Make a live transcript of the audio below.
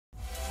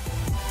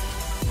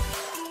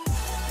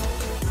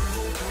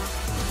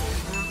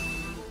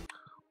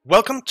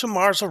Welcome to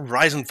Mars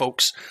Horizon,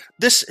 folks.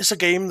 This is a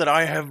game that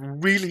I have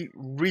really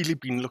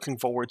been looking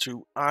forward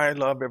to. I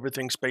love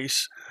everything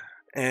space,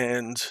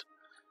 and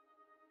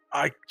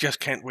I just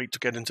can't wait to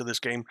get into this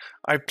game.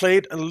 I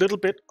played a little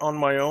bit on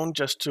my own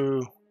just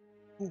to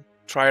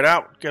try it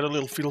out, get a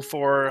little feel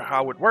for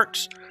how it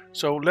works.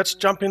 So let's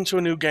jump into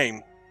a new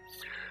game.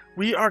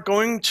 We are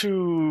going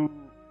to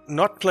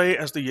not play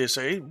as the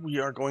ESA. We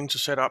are going to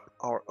set up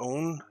our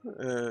own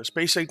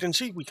space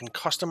agency. We can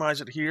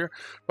customize it here,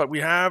 but we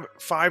have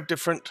 5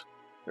 different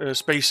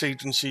space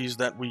agencies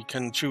that we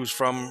can choose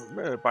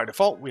from by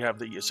default. We have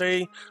the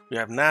ESA, we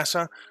have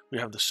NASA, we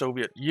have the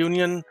Soviet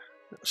Union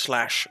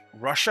 /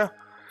 Russia,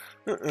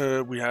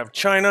 we have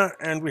China,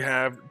 and we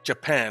have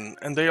Japan.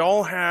 And they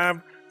all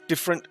have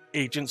different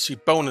agency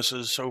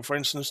bonuses. So for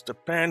instance,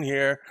 Japan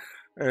here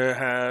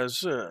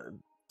has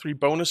 3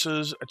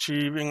 bonuses: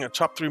 achieving a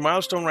top 3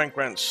 milestone rank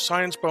grants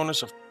science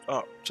bonus of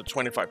up to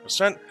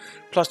 25%,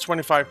 plus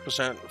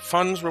 25%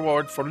 funds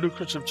reward for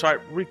lucrative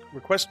type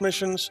request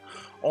missions.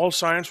 All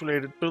science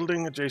related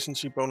building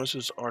adjacency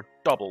bonuses are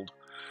doubled.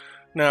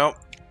 Now,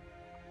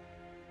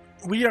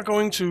 we are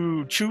going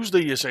to choose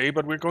the ESA,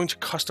 but we're going to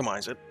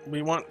customize it.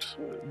 We want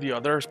the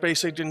other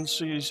space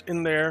agencies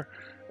in there,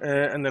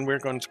 and then we're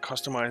going to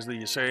customize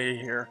the ESA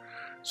here.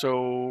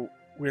 So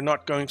we're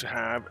not going to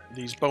have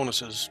these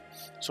bonuses.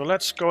 So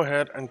let's go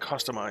ahead and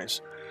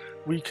customize.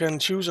 We can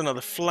choose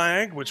another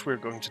flag, which we're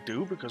going to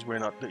do because we're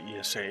not the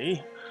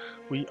ESA.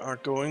 We are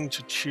going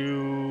to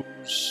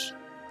choose,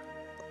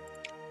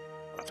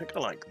 I think I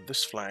like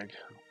this flag.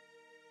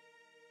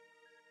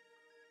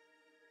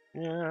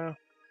 Yeah,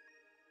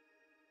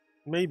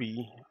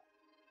 maybe.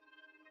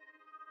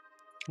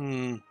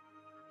 I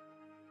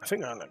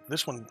think I like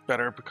this one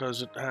better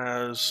because it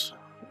has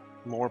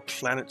more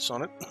planets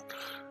on it,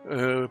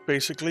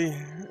 basically.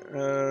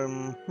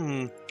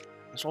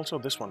 There's also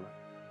this one.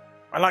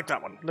 I like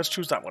that one. Let's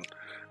choose that one.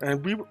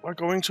 And we are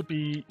going to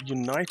be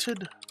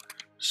United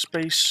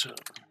Space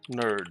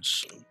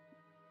Nerds.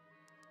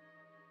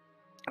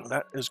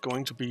 That is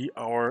going to be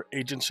our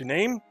agency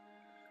name.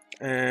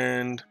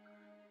 And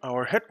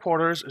our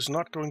headquarters is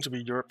not going to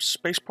be Europe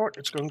Spaceport.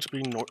 It's going to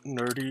be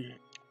Nerdy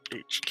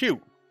HQ.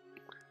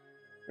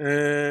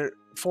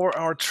 For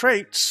our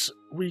traits,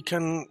 we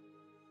can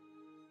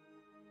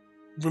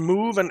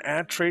remove and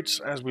add traits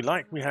as we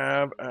like. We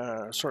have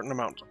a certain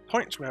amount of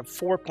points. We have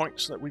 4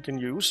 points that we can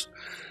use,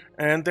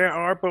 and there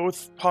are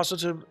both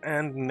positive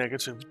and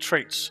negative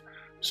traits.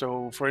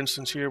 So for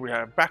instance, here we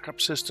have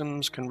backup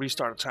systems, can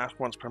restart a task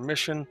once per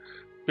mission,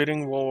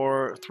 bidding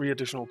war, 3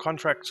 additional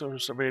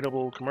contractors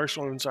available,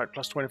 commercial insight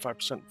plus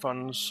 25%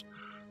 funds,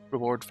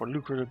 reward for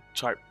lucrative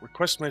type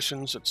request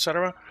missions,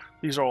 etc.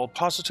 These are all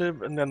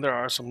positive, and then there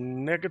are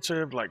some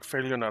negative, like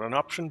failure not an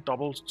option,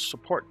 double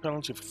support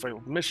penalty for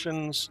failed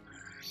missions,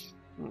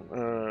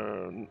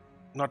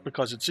 not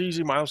because it's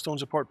easy, milestone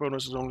support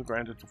bonus is only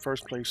granted for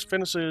first place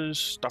finishes,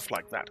 stuff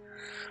like that.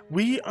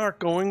 We are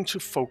going to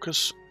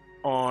focus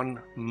on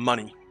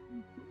money.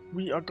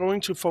 We are going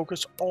to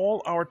focus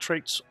all our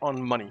traits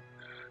on money.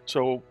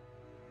 So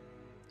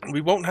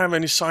we won't have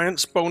any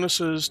science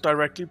bonuses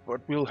directly,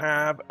 but we'll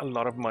have a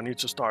lot of money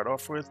to start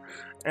off with,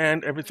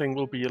 and everything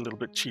will be a little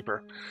bit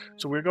cheaper.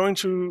 So we're going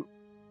to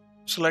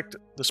select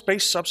the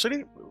space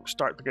subsidy,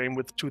 start the game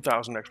with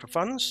 2,000 extra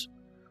funds,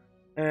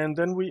 and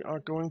then we are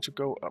going to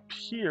go up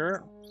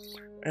here,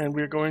 and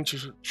we're going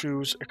to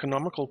choose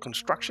economical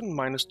construction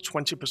minus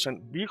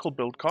 20% vehicle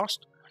build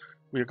cost.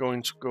 We're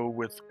going to go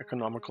with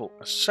economical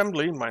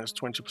assembly minus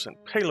 20%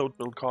 payload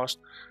build cost,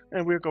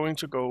 and we're going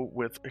to go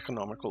with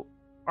economical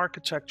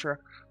architecture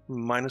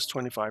minus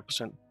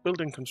 25%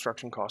 building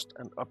construction cost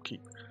and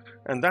upkeep.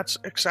 And that's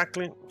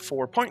exactly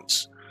 4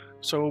 points.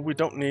 So we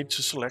don't need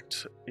to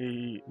select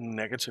a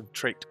negative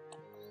trait.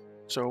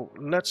 So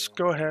let's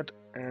go ahead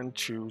and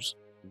choose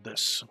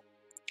this.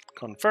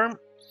 Confirm.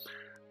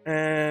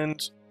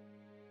 And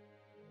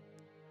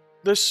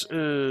this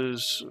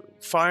is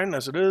fine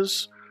as it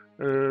is.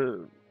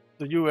 The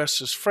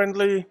US is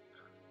friendly.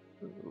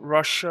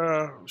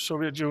 Russia,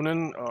 Soviet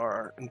Union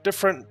are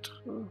indifferent,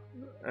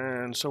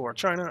 and so are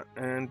China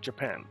and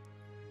Japan.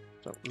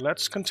 So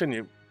let's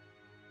continue.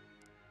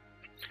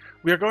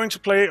 We are going to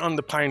play on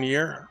the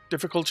Pioneer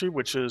difficulty,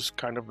 which is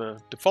kind of the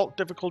default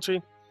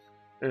difficulty.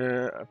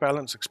 A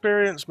balanced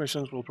experience,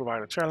 missions will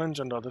provide a challenge,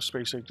 and other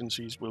space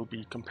agencies will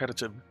be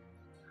competitive.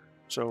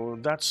 So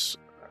that's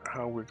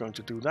how we're going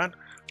to do that.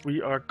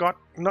 We are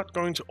not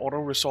going to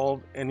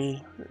auto-resolve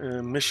any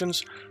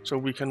missions, so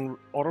we can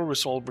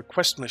auto-resolve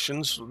request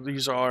missions.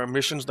 These are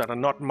missions that are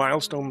not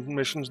milestone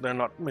missions. They're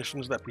not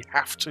missions that we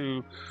have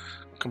to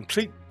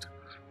complete,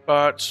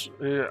 but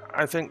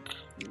I think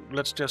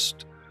let's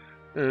just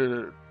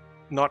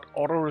not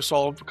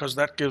auto-resolve, because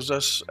that gives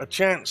us a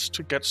chance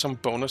to get some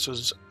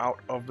bonuses out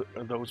of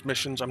those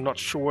missions. I'm not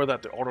sure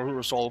that the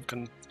auto-resolve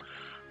can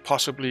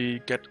possibly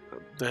get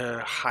the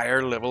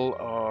higher level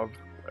of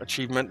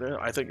achievement.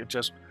 I think it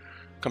just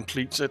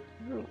completes it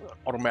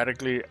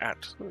automatically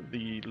at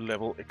the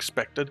level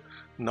expected,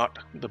 not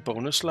the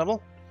bonus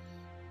level.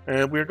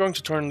 We're going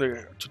to turn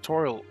the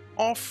tutorial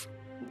off,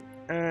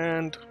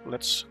 and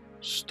let's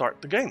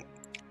start the game.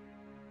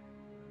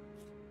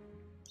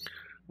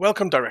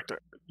 Welcome,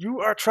 Director. You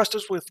are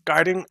trusted with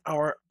guiding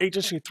our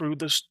agency through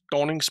this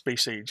dawning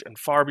space age and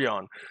far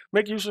beyond.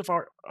 Make use of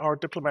our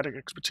diplomatic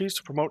expertise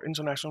to promote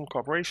international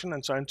cooperation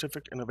and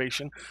scientific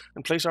innovation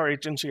and place our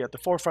agency at the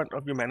forefront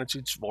of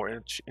humanity's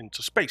voyage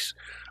into space.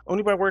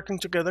 Only by working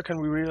together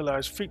can we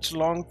realize feats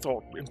long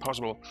thought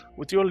impossible.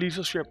 With your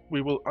leadership,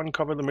 we will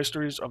uncover the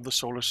mysteries of the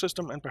solar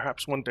system and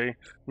perhaps one day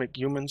make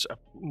humans a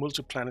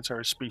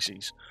multiplanetary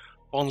species.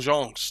 Bon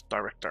chance,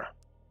 Director.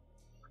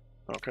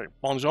 Okay,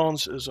 bon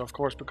chance is of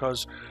course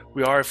because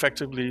we are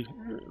effectively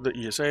the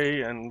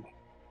ESA and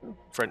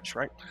French,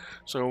 right?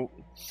 So,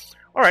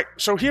 all right,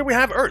 so here we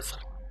have Earth,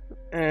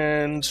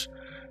 and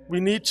we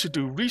need to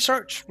do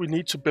research. We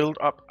need to build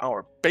up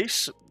our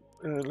base.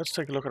 Let's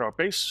take a look at our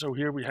base. So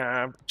here we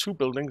have 2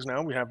 buildings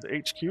now. We have the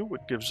HQ,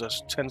 which gives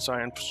us 10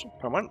 science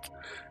per month,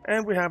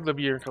 and we have the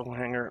vehicle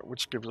hangar,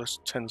 which gives us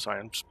 10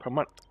 science per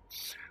month.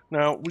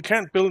 Now, we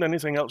can't build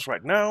anything else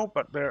right now,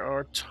 but there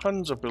are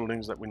tons of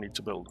buildings that we need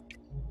to build.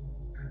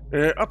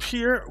 Up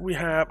here we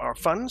have our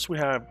funds. We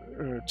have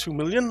 2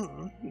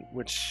 million,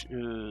 which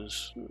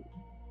is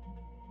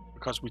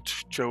because we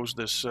chose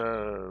this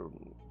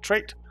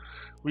trait.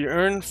 We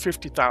earn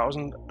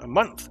 50,000 a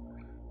month.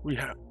 We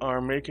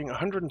are making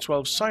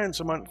 112 science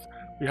a month.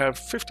 We have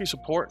 50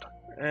 support,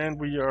 and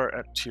we are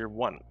at tier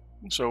 1.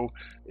 So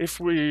if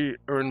we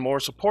earn more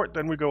support,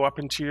 then we go up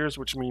in tiers,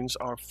 which means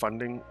our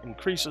funding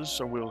increases,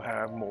 so we'll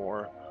have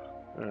more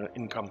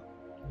income.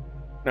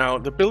 Now,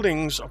 the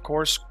buildings, of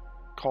course,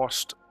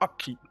 cost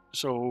upkeep,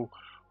 so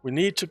we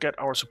need to get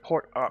our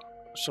support up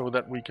so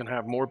that we can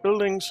have more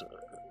buildings,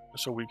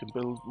 so we can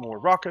build more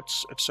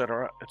rockets,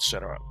 etc.,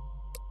 etc.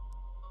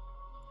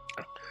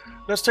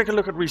 Let's take a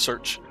look at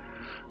research.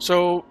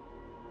 So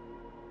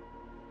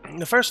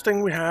the first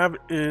thing we have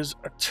is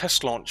a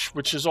test launch,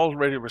 which is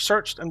already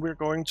researched, and we're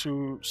going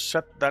to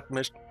set that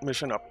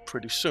mission up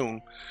pretty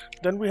soon.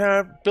 Then we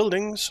have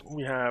buildings.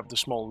 We have the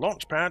small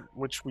launch pad,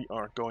 which we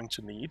are going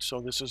to need, so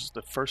this is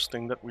the first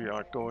thing that we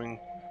are going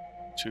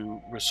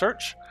to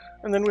research.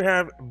 And then we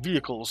have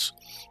vehicles,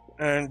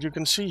 and you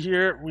can see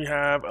here we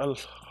have a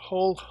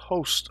whole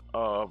host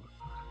of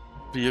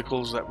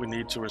vehicles that we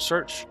need to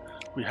research.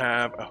 We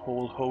have a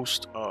whole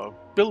host of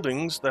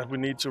buildings that we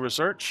need to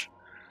research,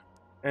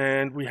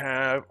 and we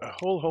have a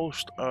whole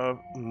host of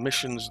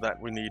missions that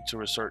we need to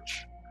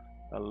research.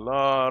 A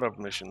lot of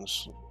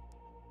missions,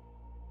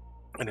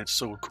 and it's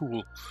so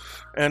cool.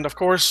 And of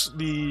course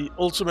the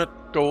ultimate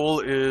goal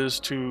is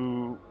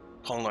to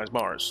colonize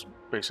Mars,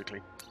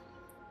 basically.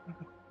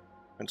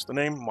 Hence the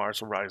name, Mars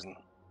Horizon.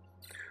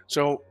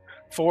 So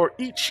for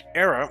each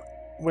era,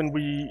 when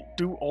we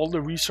do all the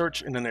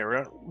research in an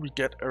era, we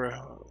get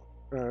a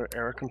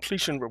era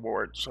completion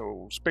reward.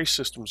 So space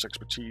systems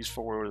expertise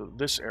for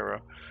this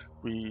era,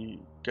 we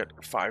get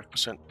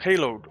 5%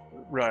 payload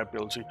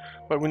reliability,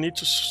 but we need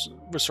to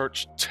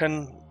research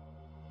 10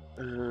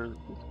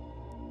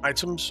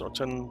 items or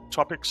 10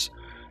 topics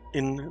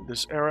in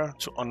this era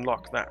to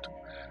unlock that.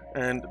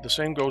 And the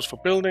same goes for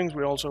buildings.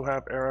 We also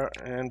have era,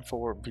 and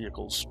for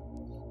vehicles.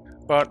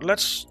 But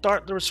let's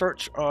start the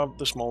research of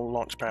the small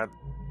launch pad.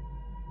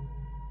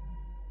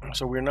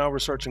 So we're now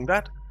researching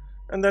that,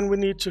 and then we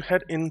need to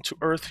head into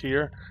Earth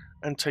here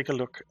and take a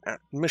look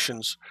at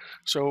missions.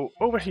 So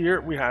over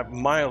here we have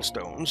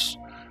milestones,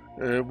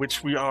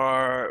 which we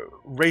are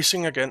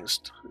racing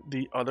against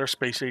the other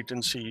space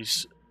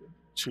agencies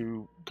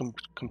to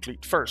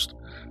complete first.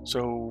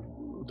 So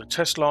the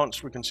test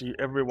launch, we can see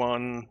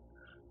everyone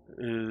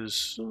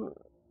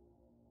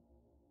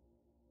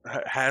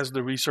has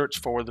the research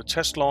for the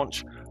test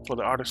launch. For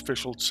the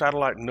artificial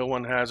satellite, no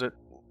one has it,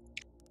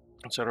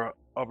 etc.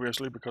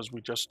 Obviously, because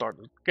we just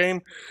started the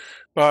game.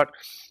 But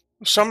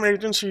some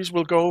agencies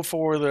will go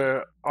for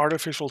the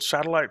artificial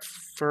satellite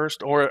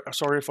first, or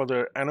sorry, for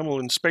the animal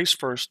in space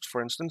first, for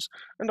instance,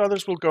 and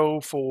others will go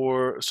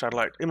for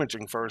satellite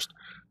imaging first.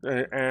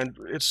 And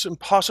it's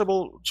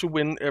impossible to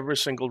win every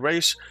single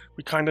race.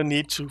 We kind of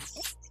need to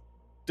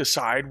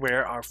decide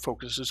where our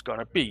focus is going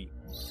to be.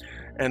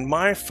 And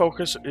my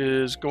focus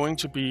is going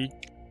to be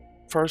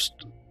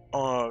first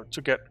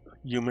to get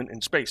human in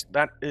space.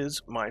 That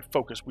is my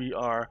focus. We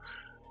are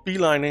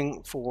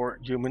beelining for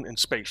human in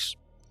space.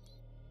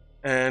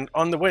 And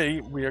on the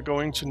way, we are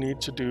going to need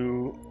to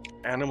do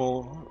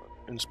animal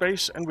in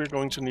space, and we're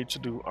going to need to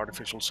do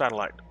artificial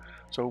satellite.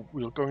 So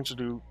we're going to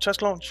do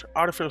test launch,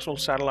 artificial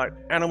satellite,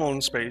 animal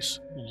in space,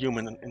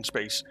 human in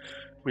space.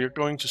 We are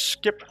going to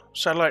skip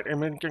satellite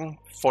imaging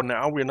for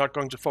now. We're not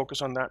going to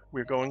focus on that.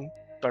 We're going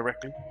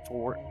directly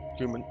for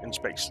human in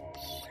space.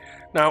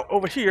 Now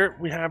over here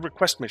we have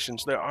request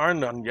missions. There are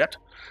none yet,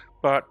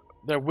 but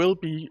there will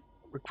be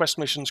request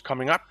missions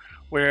coming up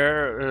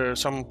where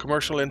some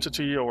commercial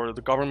entity or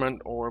the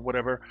government or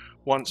whatever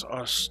wants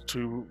us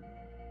to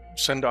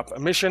send up a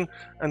mission,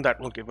 and that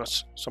will give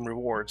us some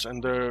rewards.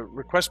 And the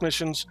request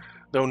missions,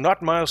 though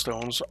not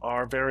milestones,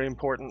 are very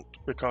important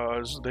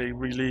because they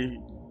really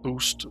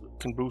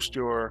can boost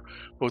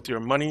both your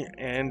money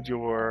and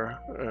your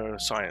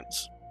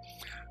science.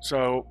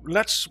 So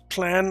let's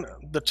plan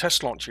the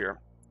test launch here.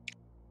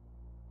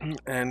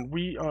 And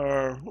we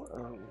are,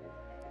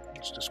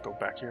 let's just go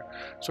back here.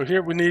 So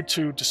here we need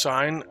to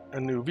design a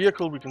new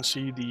vehicle. We can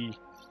see the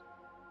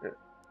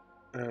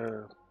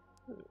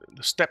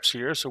steps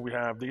here. So we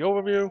have the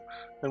overview,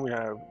 then we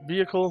have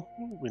vehicle,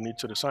 we need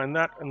to design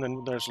that, and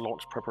then there's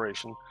launch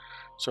preparation.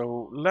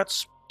 So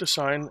let's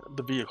design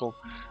the vehicle.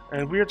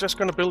 And we are just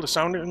going to build a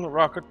sounding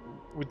rocket.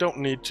 We don't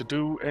need to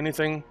do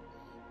anything.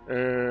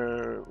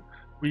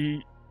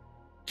 We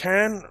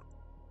can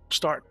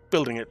start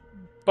building it,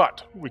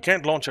 but we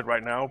can't launch it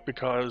right now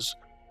because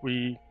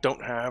we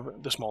don't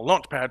have the small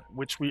launch pad,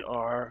 which we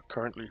are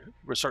currently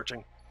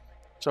researching.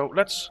 So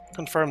let's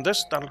confirm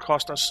this. That'll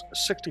cost us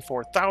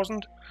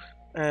 64,000,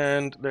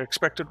 and the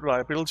expected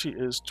reliability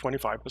is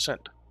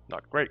 25%.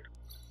 Not great.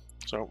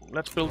 So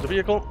let's build the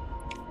vehicle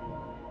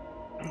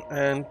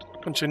and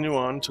continue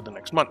on to the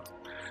next month.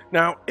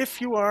 Now,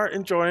 if you are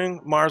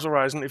enjoying Mars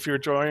Horizon, if you're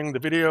enjoying the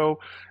video,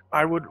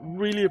 I would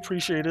really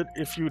appreciate it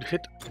if you'd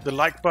hit the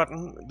like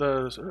button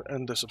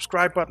and the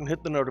subscribe button,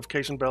 hit the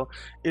notification bell.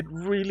 It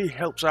really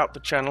helps out the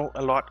channel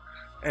a lot,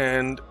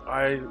 and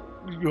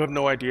you have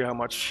no idea how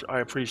much I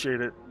appreciate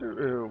it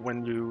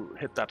when you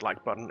hit that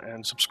like button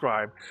and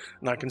subscribe.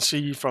 And I can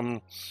see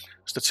from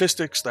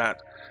statistics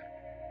that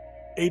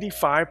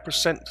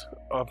 85%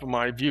 of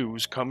my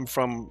views come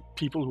from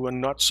people who are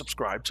not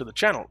subscribed to the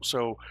channel.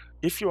 So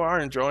if you are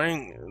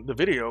enjoying the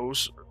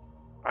videos,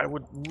 I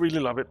would really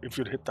love it if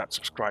you'd hit that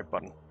subscribe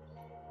button.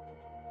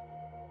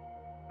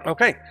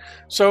 Okay,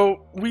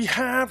 so we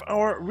have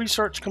our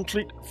research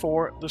complete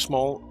for the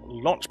small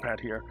launch pad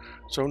here.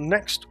 So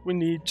next we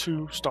need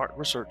to start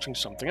researching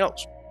something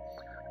else.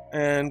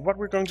 And what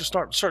we're going to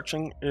start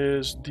researching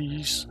is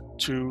these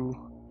two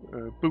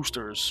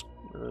boosters,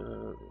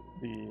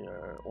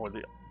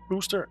 the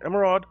booster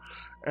Emerald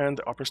and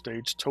the upper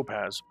stage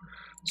Topaz.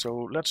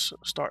 So let's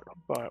start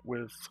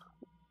with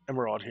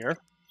Emerald here.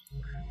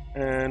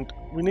 And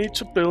we need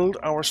to build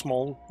our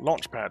small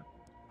launch pad.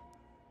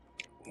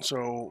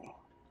 So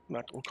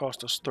that will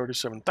cost us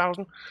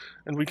 37,000,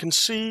 and we can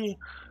see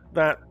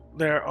that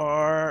there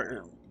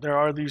are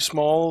these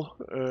small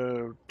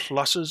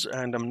pluses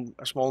and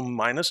a small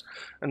minus,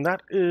 and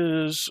that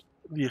is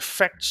the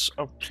effects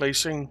of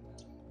placing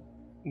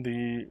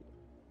the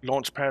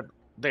launch pad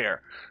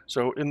there.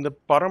 So in the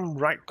bottom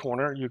right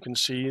corner you can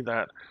see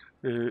that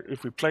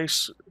if we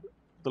place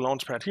the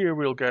launch pad here,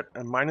 we'll get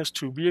a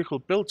 -2 vehicle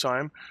build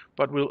time,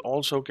 but we'll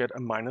also get a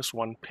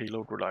 -1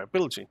 payload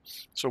reliability.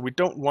 So we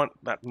don't want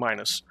that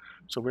minus.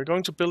 So we're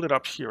going to build it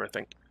up here, I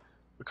think,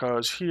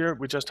 because here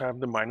we just have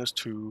the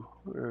 -2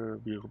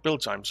 vehicle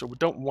build time. So we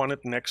don't want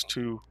it next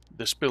to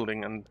this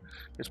building, and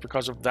it's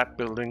because of that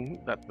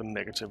building that the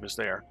negative is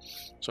there.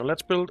 So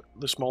let's build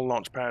the small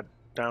launch pad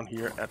down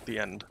here at the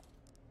end.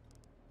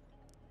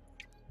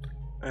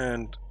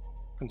 And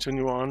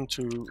continue on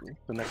to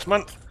the next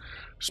month.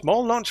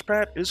 Small launch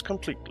pad is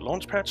complete.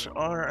 Launch pads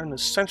are an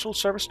essential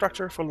service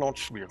structure for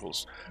launch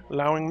vehicles,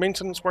 allowing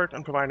maintenance work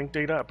and providing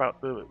data about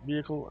the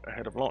vehicle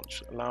ahead of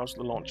launch. Allows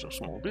the launch of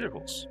small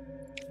vehicles.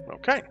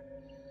 Okay.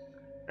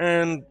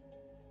 And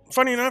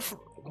funny enough,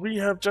 we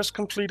have just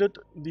completed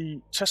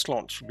the test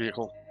launch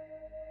vehicle,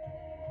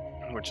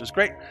 which is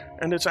great.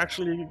 And it's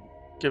actually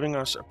giving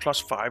us a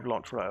 +5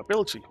 launch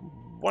reliability.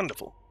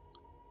 Wonderful.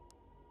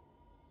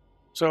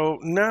 So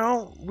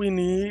now we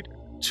need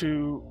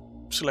to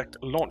select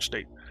a launch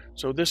date.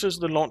 So this is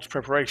the launch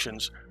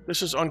preparations.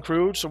 This is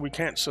uncrewed, so we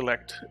can't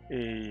select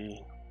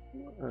a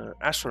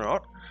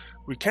astronaut.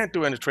 We can't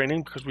do any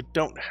training because we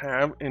don't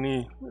have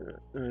any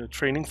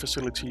training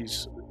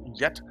facilities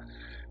yet.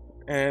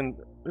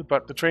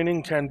 But the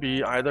training can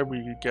be either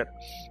we get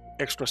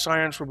extra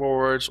science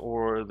rewards,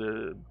 or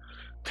the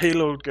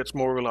payload gets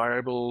more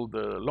reliable,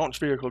 the launch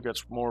vehicle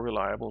gets more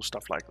reliable,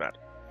 stuff like that.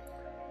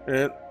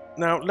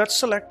 Now let's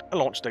select a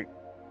launch date.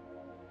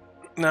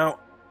 Now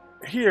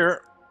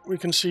here we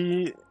can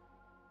see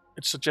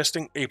it's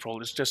suggesting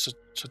April. It's just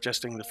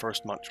suggesting the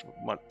first month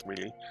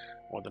really,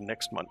 or the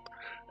next month.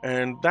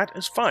 And that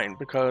is fine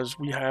because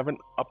we have an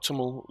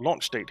optimal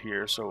launch date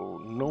here, so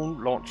no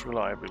launch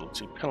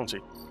reliability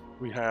penalty.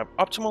 We have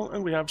optimal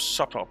and we have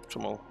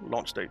suboptimal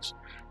launch dates.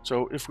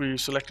 So if we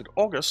selected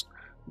August,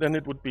 then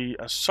it would be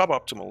a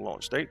suboptimal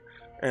launch date,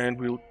 and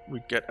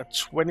we'd get a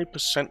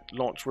 20%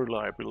 launch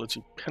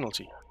reliability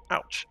penalty.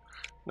 Ouch.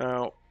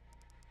 Now,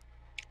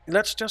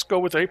 let's just go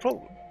with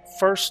April,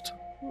 first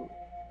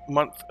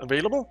month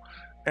available,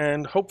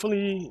 and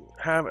hopefully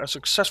have a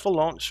successful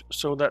launch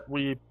so that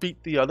we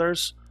beat the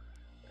others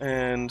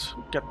and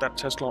get that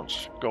test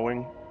launch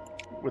going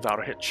without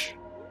a hitch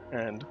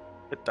and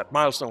hit that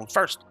milestone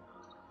first.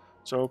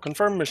 So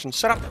confirm mission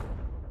setup.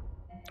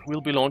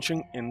 We'll be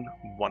launching in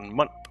 1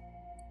 month.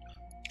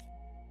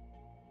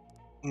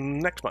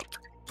 Next month.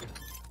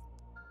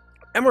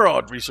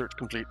 Emerald research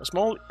complete. A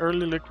small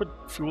early liquid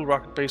fuel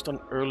rocket based on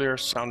earlier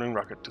sounding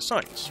rocket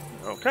designs.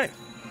 Okay.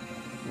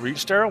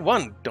 Reached Era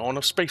 1, Dawn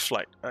of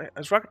Spaceflight.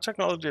 As rocket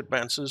technology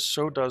advances,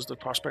 so does the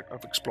prospect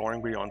of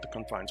exploring beyond the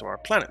confines of our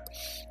planet.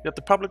 Yet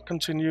the public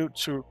continue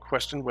to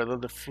question whether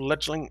the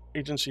fledgling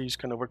agencies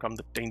can overcome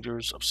the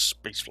dangers of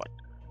spaceflight.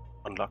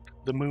 Unlock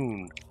the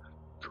moon.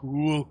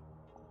 Cool.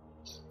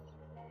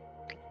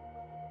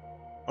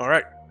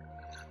 Alright.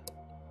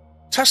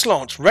 Test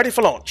launch, ready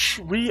for launch.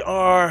 We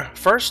are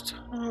first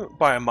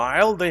by a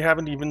mile. They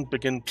haven't even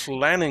begun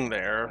planning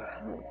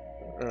their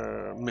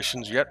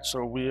missions yet,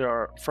 so we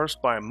are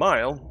first by a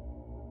mile,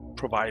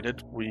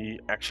 provided we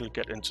actually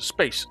get into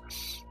space.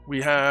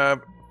 We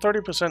have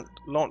 30%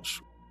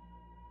 launch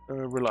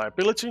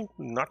reliability,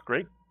 not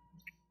great.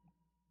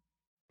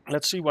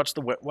 Let's see what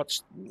the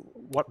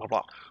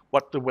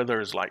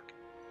weather is like,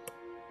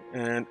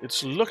 and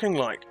it's looking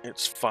like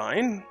it's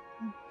fine.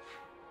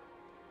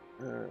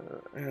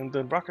 And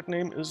the rocket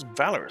name is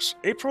Valorous.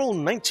 April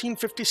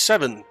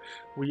 1957,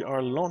 we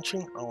are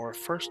launching our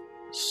first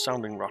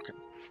sounding rocket.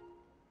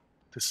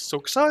 This is so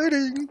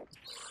exciting!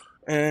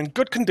 And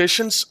good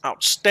conditions,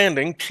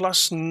 outstanding,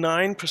 plus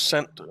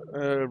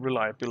 9%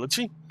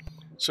 reliability.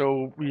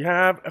 So we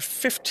have a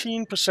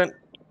 15%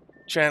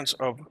 chance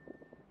of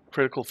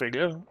critical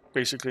failure.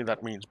 Basically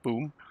that means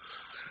boom,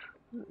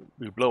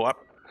 we blow up.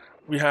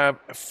 We have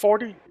a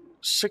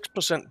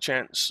 46%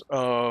 chance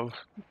of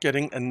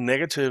getting a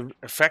negative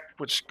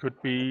effect, which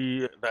could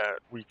be that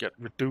we get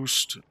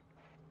reduced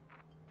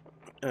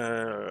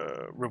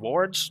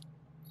rewards.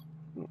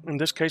 In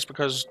this case,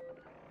 because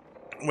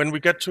when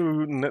we get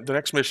to the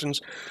next missions,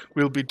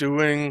 we'll be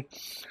doing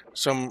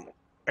some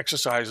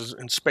exercises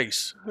in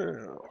space,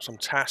 some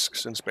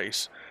tasks in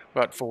space.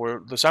 But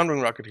for the sounding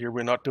rocket here,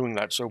 we're not doing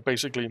that. So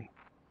basically,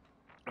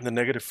 the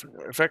negative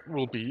effect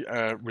will be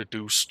a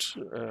reduced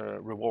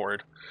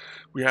reward.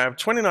 We have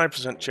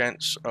 29%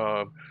 chance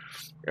of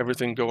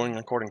everything going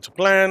according to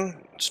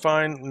plan. It's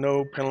fine,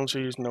 no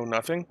penalties, no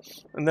nothing.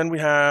 And then we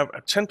have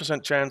a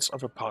 10% chance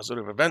of a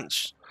positive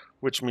event,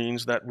 which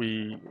means that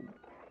we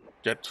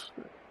get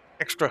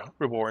extra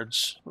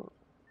rewards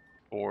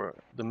for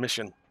the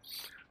mission.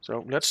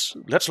 So let's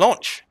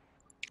launch.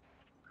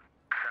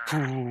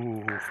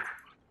 Ooh.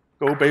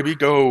 Go baby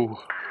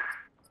go.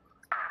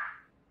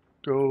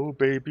 Go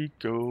baby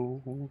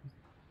go.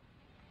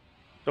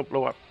 Don't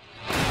blow up.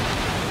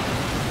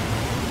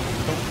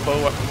 Don't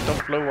blow up.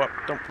 Don't blow up.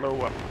 Don't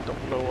blow up.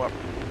 Don't blow up.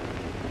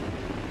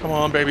 Come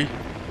on baby.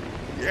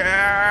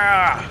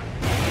 Yeah.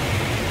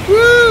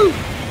 Woo!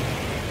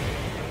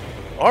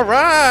 All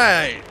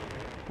right.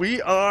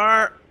 We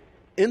are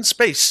in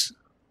space.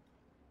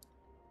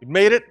 We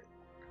made it.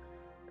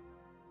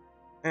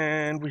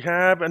 And we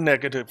have a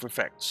negative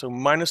effect, so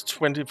minus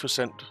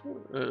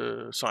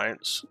 20%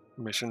 science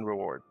mission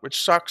reward,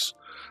 which sucks,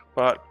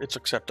 but it's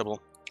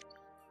acceptable.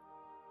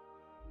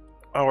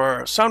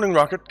 Our sounding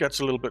rocket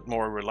gets a little bit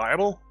more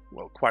reliable,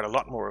 well, quite a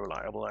lot more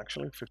reliable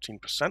actually,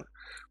 15%,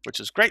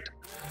 which is great.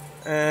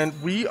 And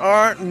we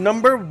are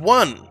number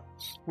 1,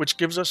 which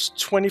gives us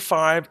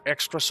 25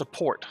 extra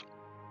support.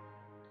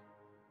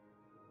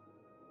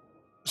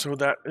 So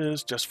that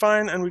is just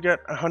fine, and we get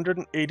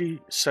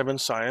 187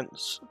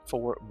 science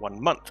for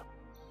 1 month.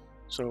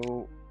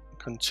 So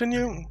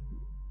continue.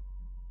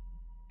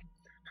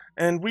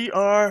 And we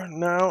are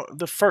now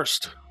the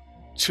first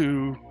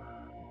to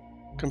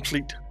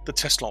complete the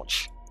test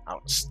launch.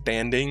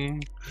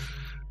 Outstanding.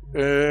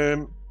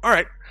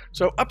 Alright,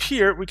 so up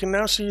here we can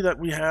now see that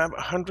we have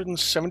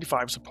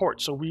 175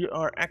 support. So we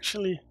are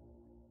actually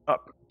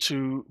up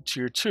to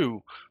tier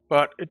 2.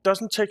 But it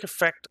doesn't take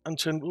effect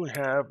until we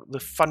have the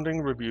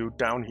funding review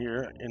down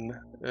here in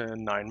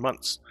 9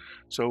 months.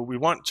 So we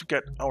want to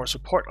get our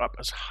support up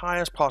as high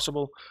as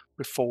possible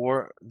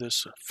before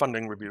this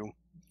funding review.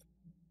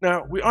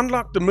 Now, we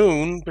unlocked the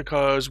moon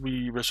because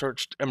we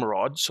researched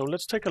emeralds, so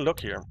let's take a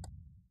look here.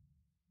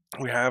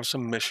 We have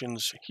some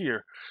missions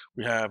here.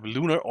 We have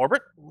lunar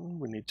orbit,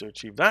 we need to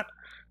achieve that,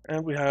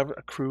 and we have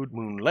a crewed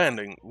moon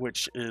landing,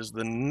 which is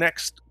the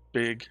next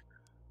big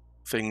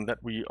thing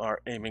that we are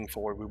aiming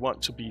for. We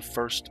want to be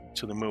first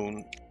to the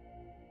moon.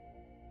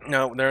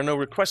 Now, there are no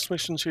request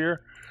missions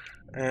here,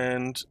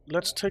 and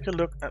let's take a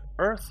look at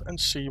Earth and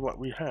see what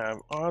we have.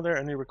 Are there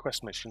any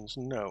request missions?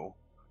 No.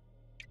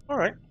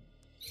 Alright.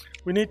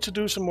 We need to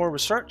do some more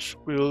research.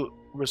 We'll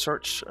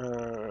research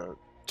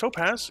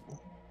Topaz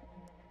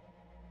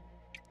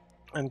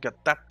and get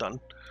that done.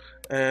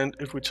 And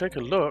if we take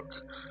a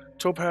look,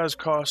 Topaz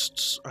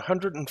costs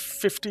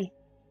 150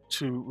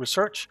 to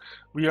research.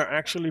 We are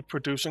actually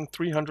producing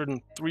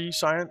 303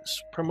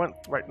 science per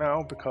month right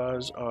now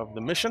because of the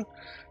mission,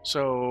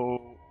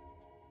 so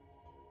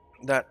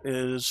that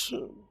is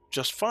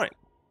just fine.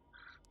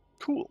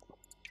 Cool.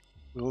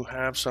 We'll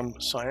have some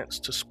science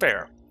to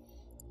spare.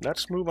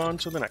 Let's move on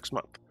to the next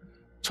month.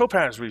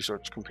 Topaz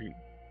research complete.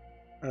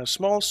 A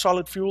small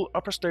solid fuel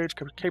upper stage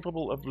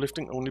capable of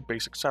lifting only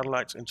basic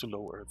satellites into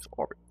low Earth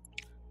orbit.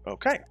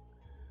 Okay.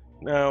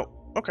 Now,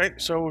 okay,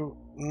 so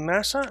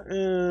NASA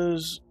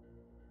is...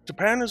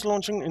 Japan is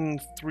launching in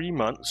 3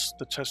 months,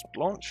 the test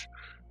launch.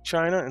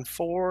 China in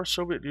 4,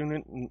 Soviet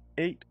Union in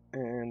 8,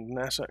 and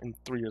NASA in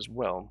 3 as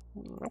well.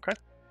 Okay.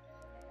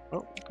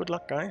 Oh, good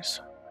luck,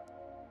 guys.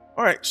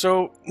 Alright,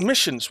 so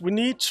missions. We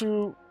need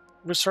to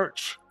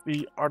research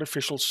the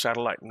artificial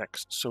satellite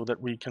next so that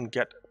we can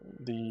get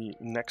the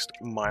next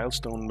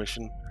milestone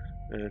mission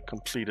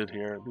completed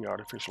here, the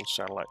artificial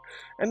satellite.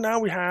 And now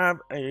we have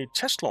a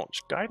test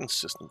launch guidance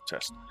system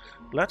test.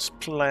 Let's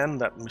plan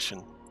that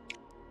mission.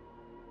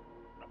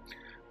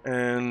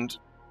 And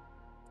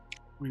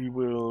we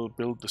will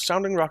build the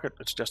sounding rocket.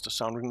 It's just a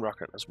sounding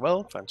rocket as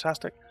well.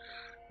 Fantastic.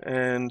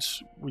 And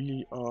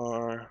we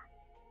are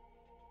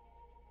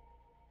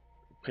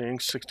paying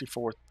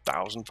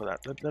 64,000 for that.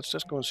 Let's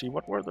just go and see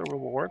what were the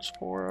rewards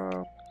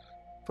for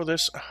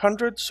this.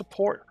 100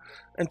 support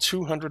and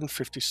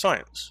 250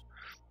 science.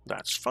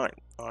 That's fine.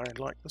 I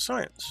like the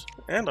science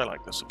and I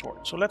like the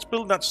support. So let's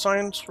build that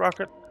science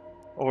rocket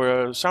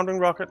or a sounding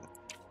rocket,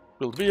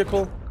 build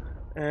vehicle,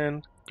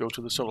 and go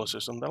to the solar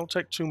system. That'll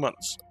take 2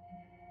 months.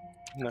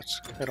 Let's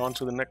head on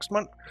to the next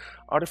month.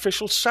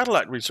 Artificial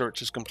satellite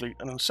research is complete,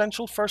 an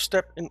essential first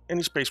step in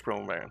any space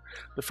program.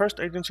 The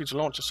first agency to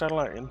launch a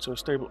satellite into a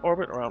stable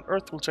orbit around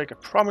Earth will take a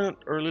prominent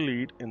early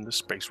lead in the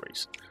space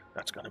race.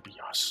 That's going to be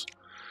us.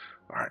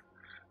 All right.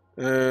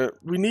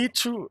 We need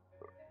to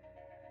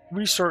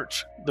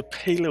research the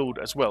payload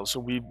as well. So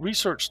we've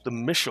researched the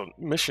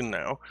mission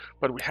now,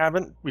 but we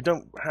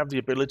don't have the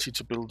ability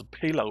to build the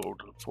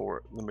payload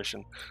for the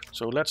mission.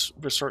 So let's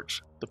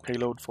research the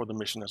payload for the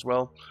mission as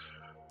well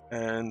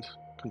and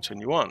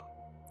continue on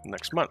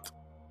next month.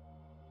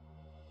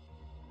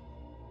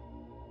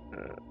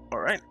 All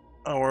right,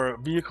 our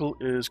vehicle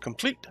is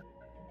complete.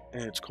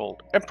 It's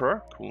called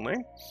Emperor, cool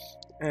name,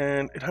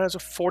 and it has a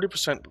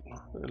 40%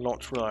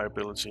 launch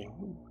reliability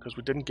because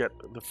we didn't get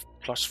the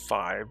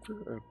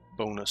 +5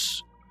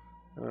 bonus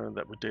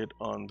that we did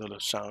on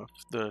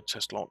the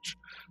test launch.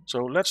 So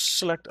let's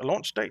select a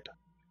launch date,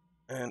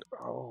 and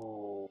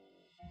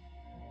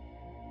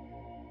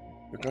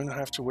we're going to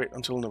have to wait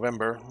until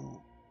November.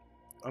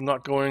 I'm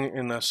not going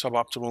in a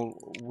suboptimal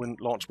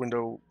launch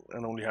window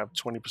and only have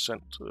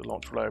 20%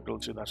 launch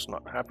reliability. That's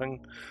not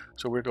happening.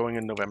 So we're going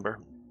in November.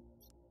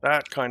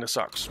 That kind of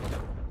sucks,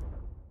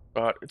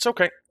 but it's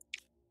okay.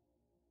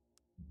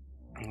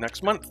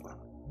 Next month.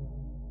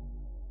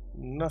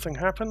 Nothing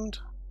happened.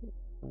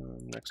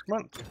 Next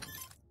month.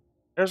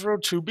 Ezro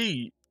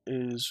 2B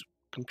is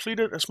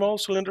completed, a small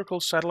cylindrical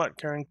satellite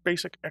carrying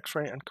basic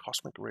X-ray and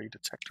cosmic ray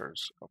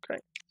detectors. Okay,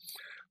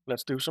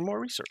 let's do some more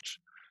research.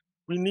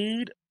 We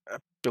need a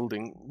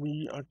building.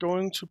 We are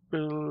going to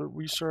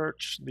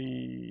research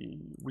the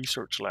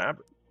research lab.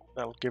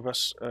 That'll give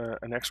us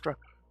an extra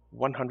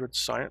 100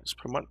 science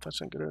per month, I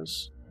think it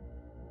is.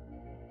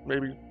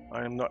 Maybe,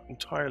 I am not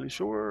entirely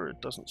sure.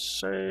 It doesn't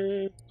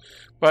say,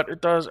 but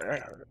it does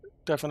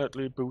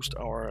definitely boost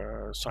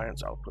our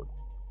science output.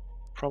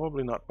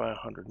 Probably not by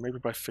 100, maybe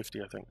by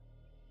 50, I think.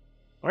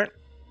 All right,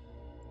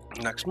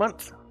 next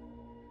month.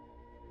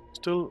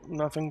 Still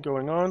nothing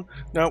going on.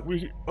 Now,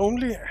 we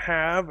only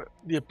have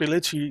the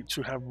ability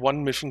to have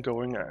one mission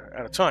going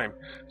at a time.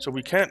 So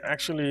we can't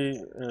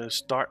actually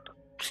start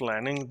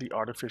planning the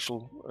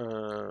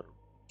artificial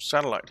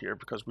satellite here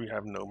because we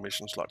have no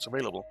mission slots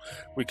available.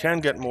 We can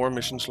get more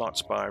mission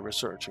slots by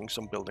researching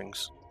some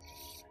buildings.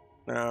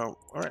 Now,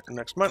 all right,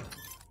 next month.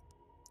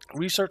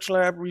 Research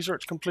lab,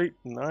 research complete,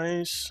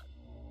 nice.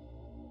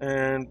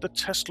 And the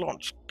test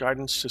launch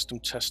guidance system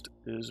test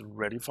is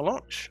ready for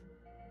launch.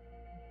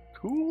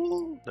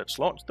 Cool. Let's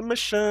launch the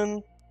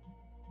mission.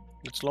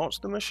 Let's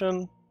launch the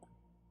mission.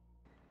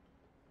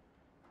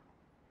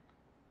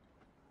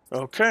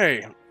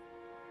 Okay.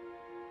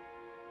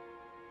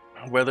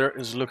 Weather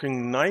is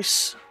looking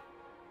nice.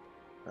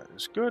 That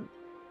is good.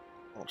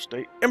 Launch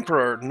date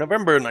Emperor,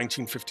 November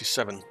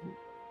 1957.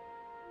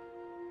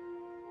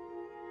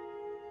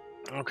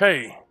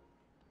 Okay.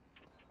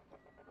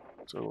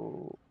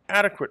 So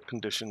adequate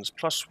conditions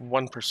plus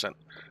 1%.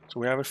 So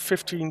we have a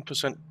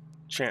 15%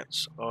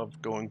 chance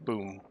of going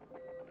boom.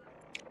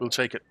 We'll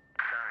take it.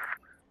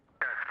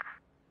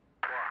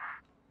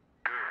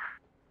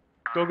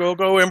 Go, go,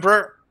 go,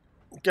 Emperor!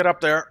 Get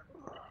up there.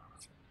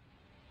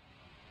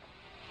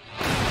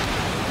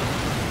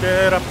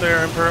 Get up there,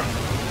 Emperor.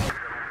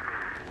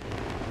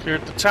 Clear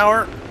the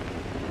tower.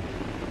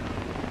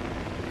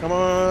 Come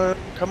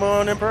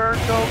on, Emperor.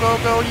 Go, go,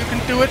 go. You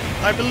can do it.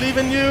 I believe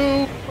in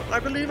you. I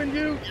believe in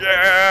you.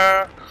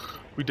 Yeah!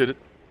 We did it.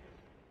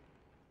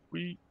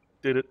 We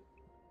did it.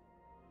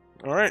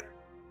 Alright.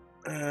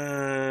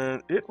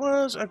 And it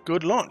was a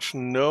good launch.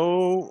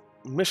 No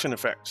mission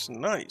effects.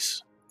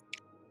 Nice.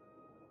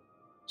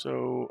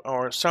 So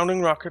our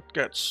sounding rocket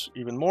gets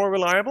even more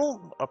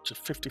reliable, up to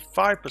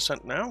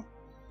 55% now.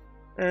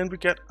 And we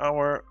get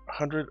our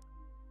 100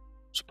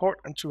 support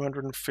and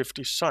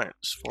 250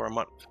 science for a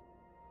month.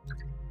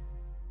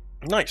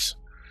 Nice.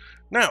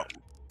 Now,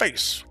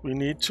 base. We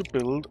need to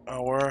build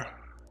our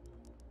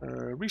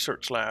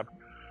research lab.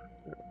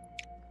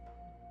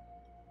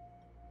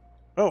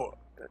 Oh,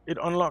 it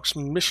unlocks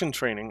mission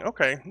training.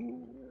 Okay.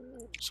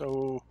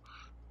 So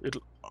it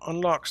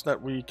unlocks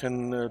that we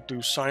can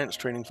do science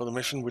training for the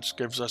mission, which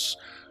gives us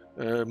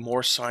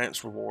more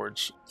science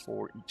rewards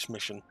for each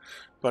mission.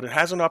 But it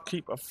has an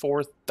upkeep of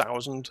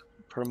 4,000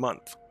 per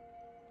month.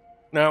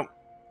 Now,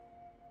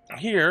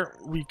 here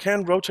we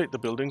can rotate the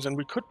buildings, and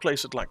we could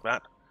place it like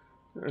that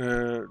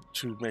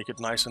to make it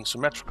nice and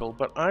symmetrical,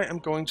 but I am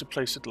going to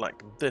place it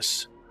like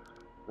this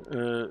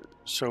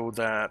so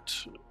that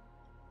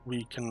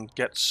we can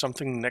get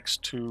something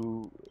next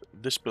to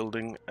this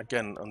building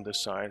again on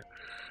this side.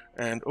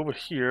 And over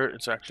here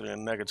it's actually a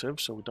negative,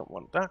 so we don't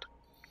want that.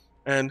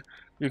 And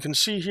you can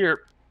see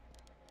here,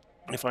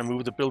 if I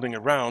move the building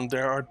around,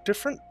 there are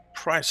different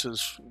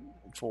prices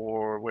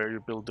for where you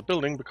build the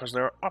building because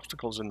there are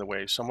obstacles in the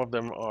way. Some of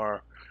them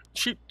are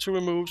cheap to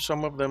remove,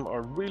 some of them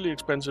are really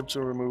expensive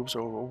to remove.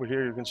 So over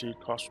here you can see it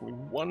cost me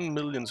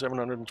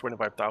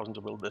 1,725,000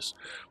 to build this.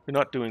 We're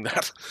not doing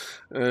that.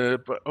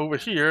 But over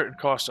here it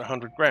costs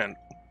 100 grand.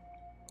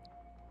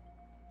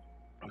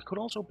 We could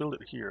also build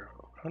it here,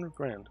 100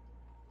 grand.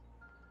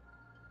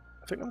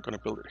 I think I'm going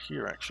to build it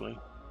here actually.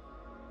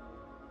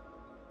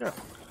 Yeah,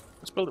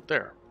 let's build it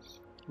there.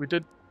 We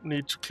did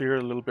need to clear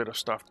a little bit of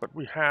stuff, but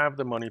we have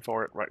the money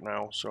for it right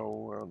now,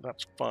 so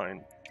that's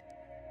fine.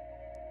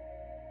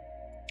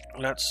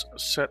 Let's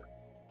set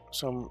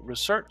some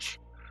research.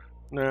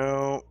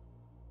 Now,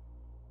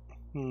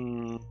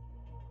 the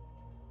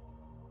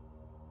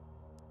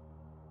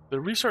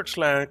research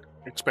lab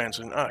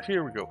expansion,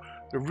 here we go.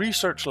 The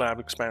research lab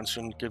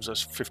expansion gives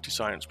us 50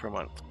 science per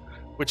month,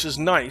 which is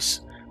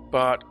nice,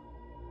 but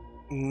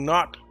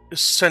not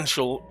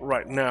essential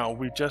right now.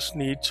 We just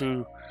need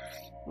to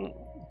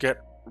get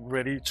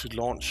ready to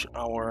launch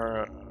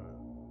our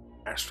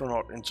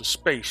astronaut into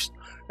space,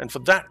 and for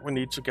that we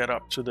need to get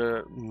up to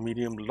the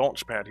medium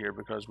launch pad here,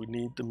 because we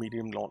need the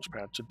medium launch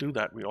pad to do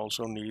that. We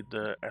also need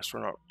the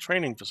astronaut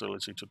training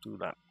facility to do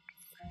that,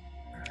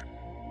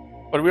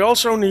 but we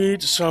also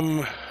need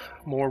some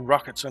more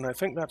rockets, and I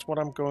think that's what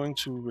I'm going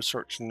to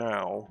research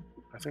now.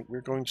 I think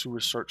we're going to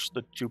research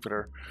the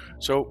Jupiter.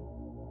 So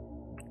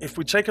if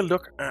we take a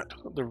look at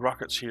the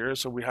rockets here,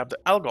 so we have the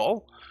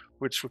Algol,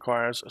 which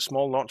requires a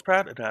small launch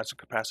pad. It has a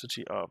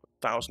capacity of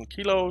 1,000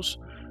 kilos.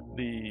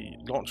 The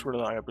launch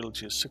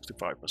reliability is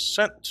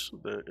 65%.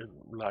 The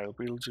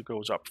reliability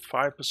goes up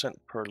 5%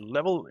 per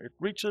level it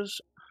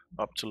reaches,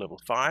 up to level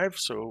 5,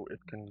 so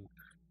it can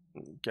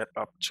get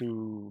up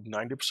to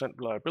 90%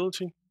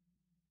 reliability.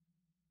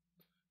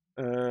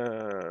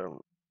 The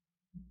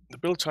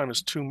build time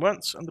is 2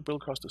 months, and the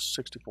build cost is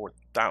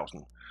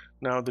 64,000.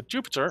 Now the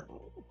Jupiter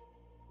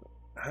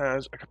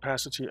has a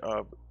capacity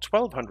of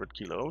 1,200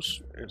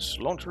 kilos. Its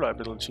launch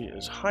reliability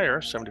is higher,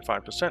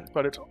 75%,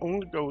 but it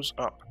only goes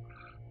up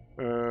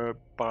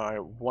by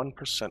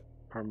 1%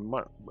 per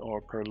month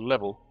or per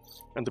level,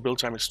 and the build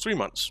time is 3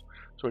 months.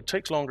 So it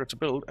takes longer to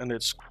build, and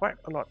it's quite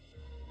a lot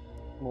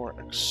more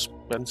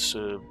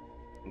expensive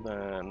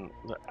than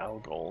the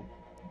Algol.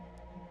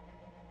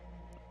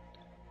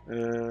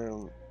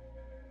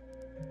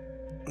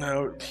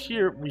 Now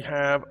here we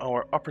have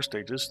our upper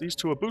stages. These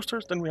two are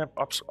boosters, then we have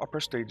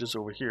upper stages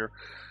over here.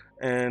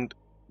 And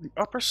the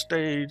upper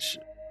stage,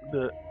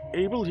 the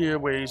Able here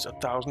weighs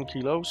 1,000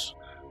 kilos,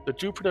 the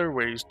Jupiter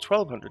weighs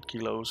 1,200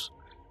 kilos,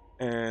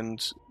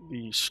 and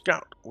the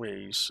Scout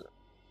weighs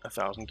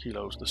 1,000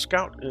 kilos. The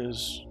Scout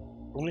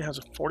only has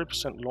a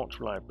 40%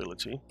 launch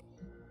reliability,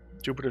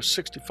 Jupiter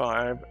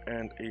 65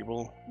 and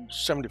Able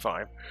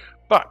 75.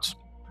 But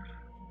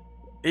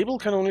Able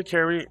can only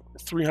carry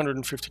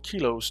 350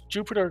 kilos.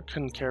 Jupiter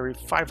can carry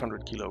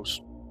 500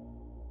 kilos.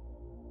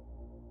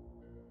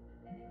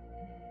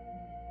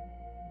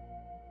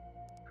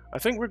 I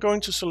think we're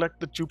going to select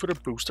the Jupiter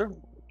booster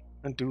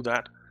and do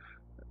that.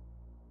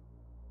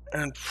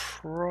 And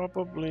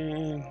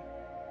probably...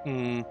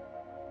 Do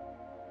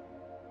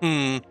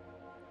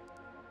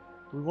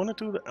we want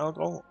to do the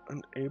Algol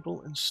and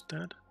Able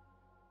instead?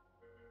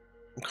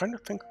 I'm kind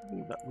of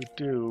thinking that we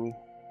do.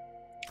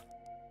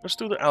 Let's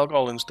do the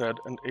Algol instead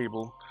and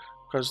Able,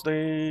 because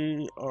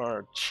they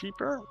are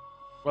cheaper.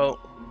 Well,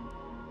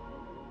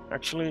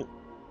 actually,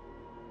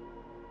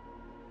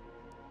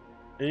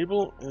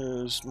 Able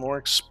is more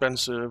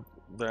expensive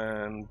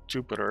than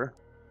Jupiter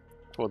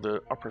for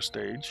the upper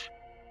stage,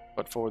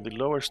 but for the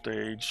lower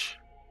stage,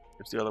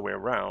 it's the other way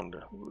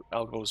around.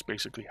 Algol is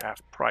basically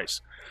half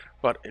price,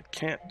 but it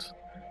can't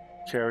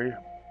carry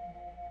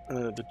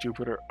the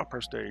Jupiter upper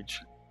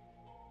stage.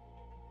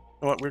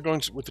 You know what, we're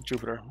going with the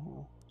Jupiter.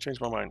 Change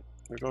my mind.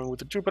 We're going with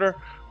the Jupiter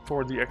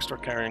for the extra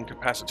carrying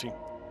capacity.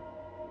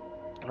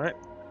 Alright.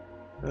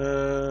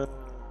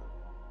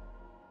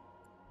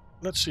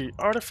 Let's see.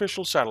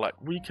 Artificial satellite.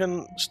 We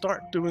can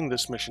start doing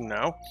this mission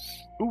now.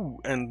 Ooh,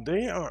 and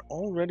they are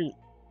already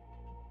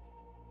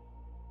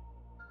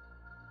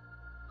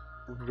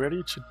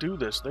ready to do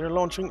this. They're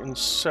launching in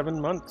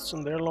 7 months,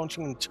 and they're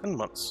launching in 10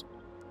 months.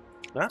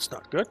 That's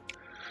not good.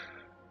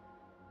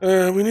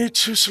 We need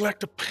to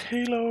select a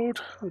payload.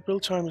 The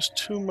build time is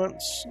 2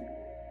 months.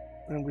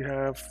 And we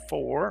have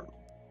 4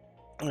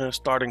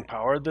 starting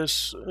power.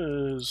 This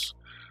is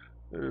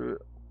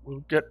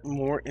we'll get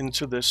more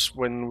into this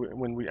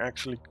when we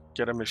actually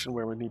get a mission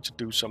where we need to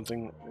do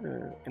something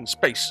in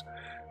space.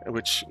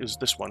 which is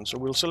this one. So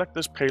we'll select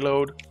this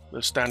payload,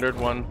 the standard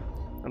one,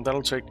 and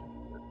that'll take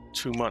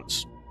 2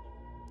 months.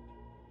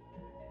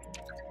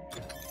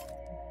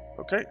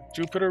 Okay,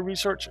 Jupiter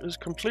research is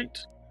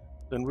complete.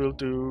 Then we'll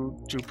do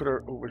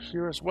Jupiter over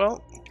here as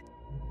well.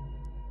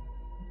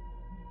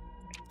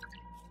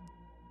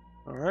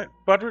 All right,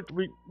 budget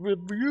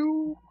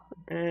review,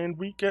 and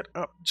we get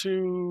up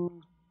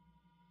to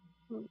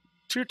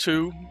tier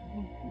 2.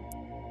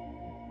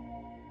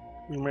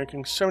 We're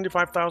making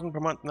 75,000 per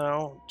month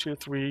now. Tier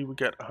 3, we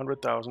get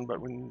 100,000, but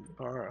we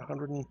are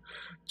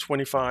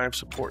 125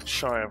 support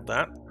shy of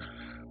that.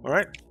 All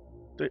right,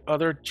 the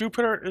other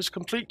Jupiter is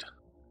complete,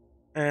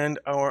 and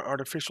our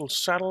artificial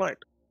satellite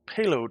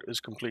payload is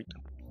complete.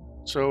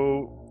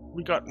 So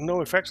we got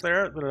no effects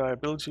there. The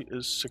reliability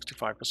is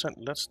 65%.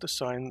 Let's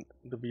design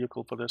the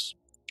vehicle for this.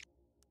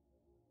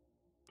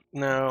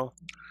 Now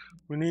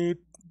we need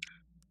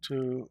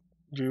to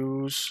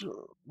use,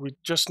 we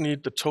just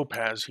need the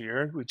topaz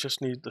here. We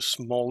just need the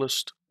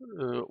smallest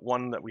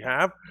one that we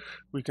have.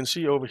 We can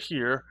see over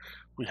here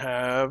we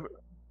have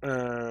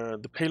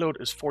the payload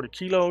is 40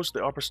 kilos.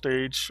 The upper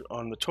stage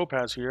on the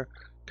topaz here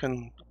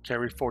can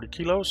carry 40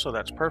 kilos, so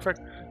that's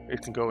perfect.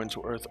 It can go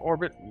into Earth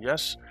orbit,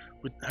 yes.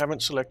 We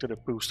haven't selected a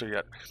booster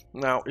yet.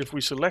 Now, if we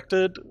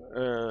selected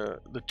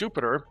the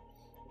Jupiter,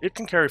 it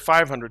can carry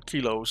 500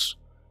 kilos,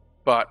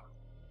 but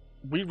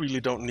we really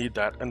don't need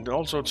that, and it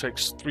also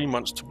takes 3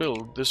 months to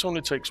build. This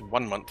only takes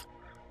 1 month.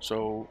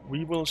 So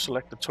we will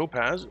select the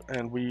topaz,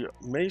 and we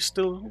may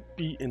still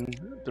be in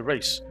the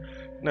race.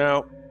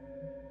 Now,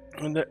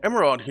 the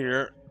emerald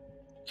here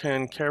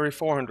can carry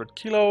 400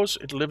 kilos.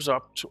 It lives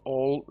up to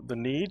all the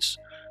needs.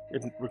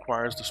 It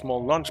requires the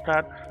small launch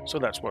pad, so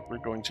that's what we're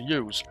going to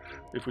use.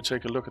 If we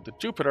take a look at the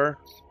Jupiter,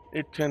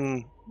 it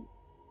can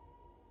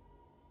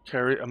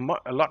carry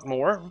a lot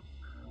more,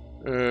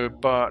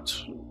 but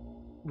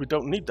we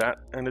don't need that,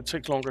 and it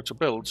takes longer to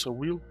build. So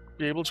we'll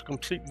be able to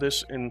complete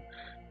this in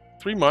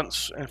 3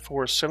 months and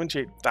for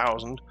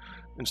 78,000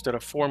 instead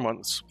of 4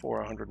 months for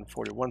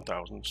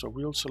 141,000. So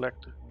we'll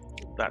select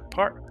that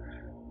part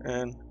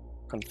and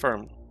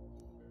confirm,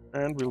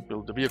 and we'll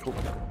build the vehicle.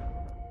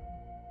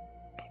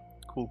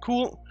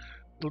 Cool.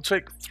 It'll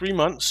take 3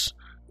 months.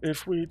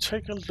 If we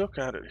take a look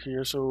at it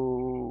here,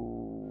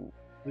 so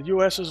the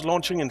US is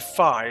launching in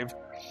 5.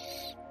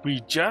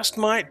 We just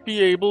might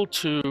be able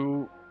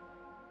to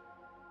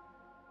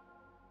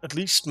at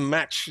least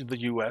match the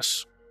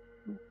US.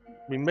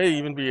 We may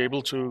even be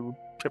able to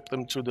pip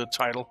them to the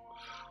title,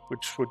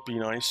 which would be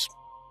nice.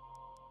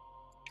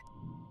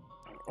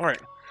 All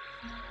right.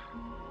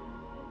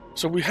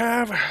 So we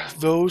have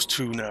those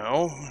two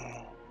now.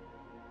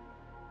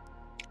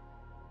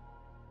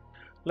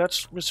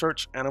 Let's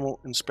research animal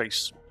in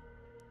space.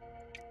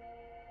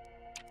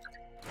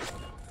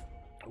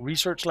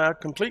 Research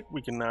lab complete.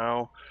 We can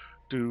now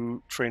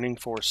do training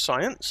for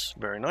science.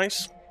 Very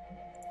nice.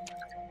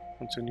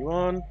 Continue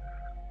on.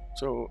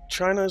 So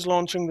China is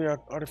launching the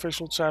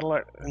artificial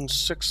satellite in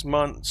 6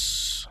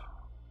 months.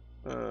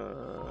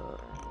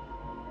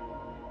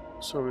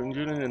 So in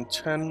Union in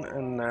 10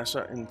 and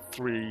NASA in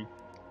 3.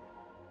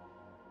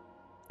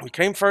 We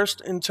came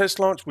first in test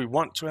launch. We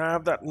want to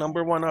have that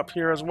 #1 up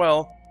here as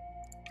well.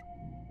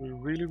 We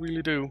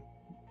really do.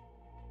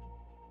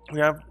 We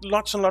have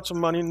lots and lots of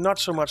money, not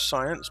so much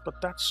science, but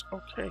that's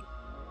okay.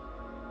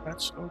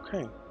 That's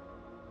okay.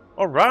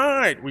 All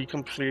right, we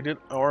completed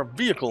our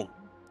vehicle.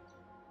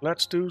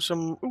 Let's do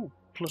some,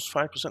 plus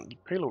 5%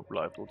 payload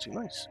reliability,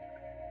 nice.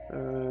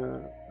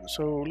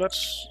 So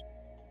let's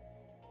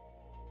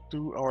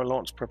do our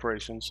launch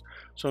preparations.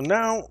 So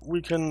now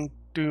we can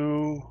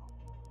do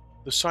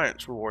the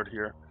science reward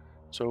here.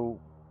 So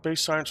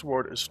base science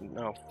reward is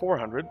now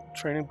 400,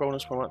 training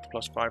bonus per month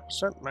plus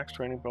 5%, max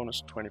training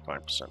bonus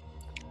 25%.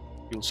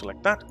 We'll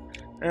select that,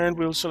 and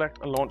we'll select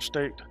a launch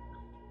date.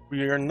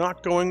 We are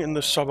not going in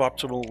the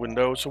suboptimal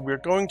window, so we're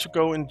going to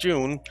go in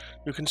June.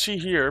 You can see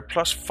here,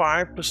 plus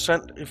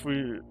 5% if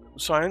we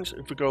science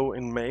if we go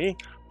in May,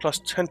 plus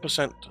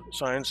 10%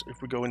 science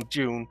if we go in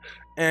June,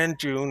 and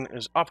June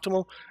is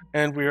optimal,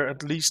 and we're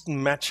at least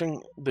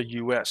matching the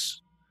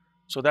US.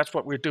 So that's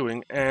what we're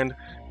doing, and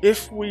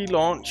if we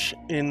launch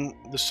in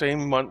the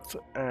same month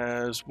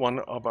as one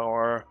of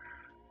our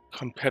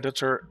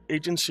competitor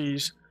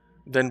agencies,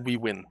 then we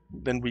win.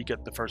 Then we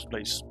get the first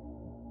place.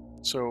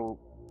 So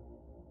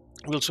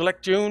we'll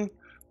select June,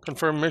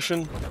 confirm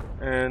mission,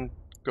 and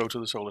go to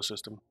the solar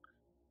system.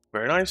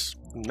 Very nice.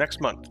 Next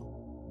month.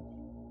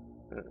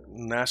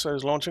 NASA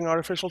is launching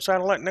artificial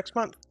satellite next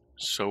month.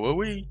 So are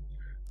we.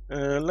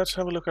 Let's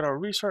have a look at our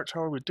research.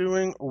 How are we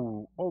doing?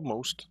 Oh,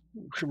 almost.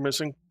 We're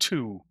missing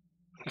 2.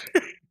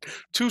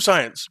 2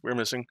 science we're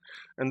missing.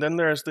 And then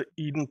there's the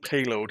Eden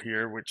payload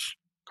here, which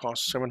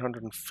costs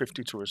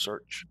 750 to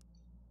research.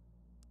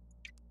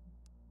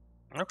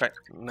 Okay,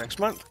 next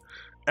month.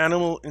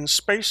 Animal in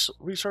space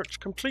research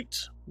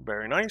complete.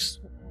 Very nice.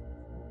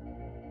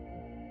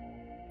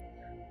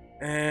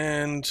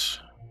 And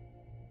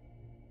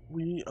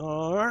we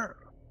are...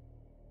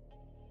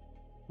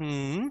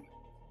 we're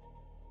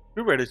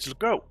ready to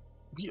go.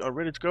 We are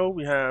ready to go.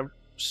 We have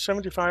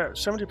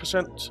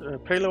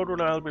 70% payload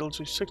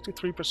reliability,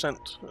 63%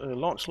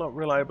 launch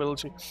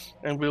reliability,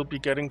 and we'll be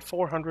getting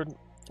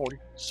 440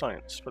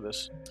 science for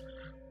this.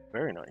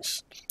 Very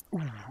nice.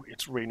 Ooh,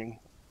 it's raining.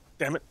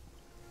 Damn it.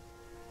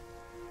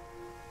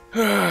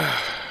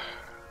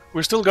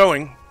 We're still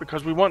going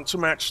because we want to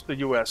match the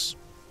US.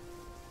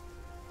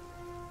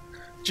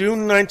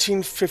 June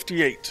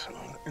 1958.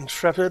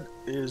 Intrepid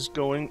is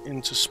going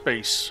into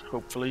space,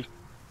 hopefully.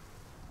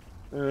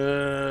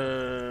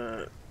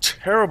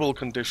 Terrible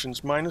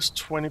conditions, minus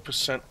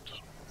 20%.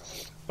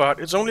 But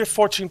it's only a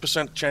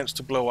 14% chance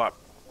to blow up.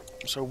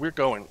 So we're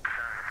going.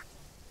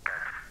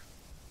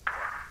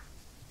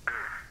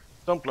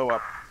 Don't blow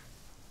up.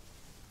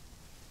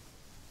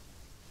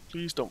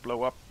 Please don't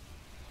blow up.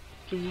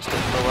 Please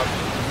don't blow up.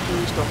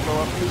 Please don't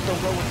blow up. Please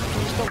don't blow up.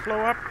 Please don't blow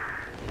up.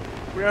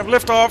 We have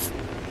liftoff.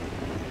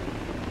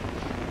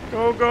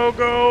 Go, go,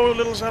 go,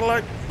 little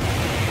satellite.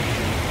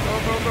 Go,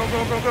 go, go,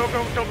 go, go, go,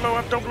 go. Don't blow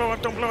up, don't blow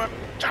up, don't blow up.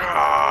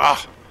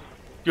 Ah!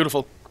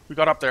 Beautiful. We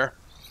got up there.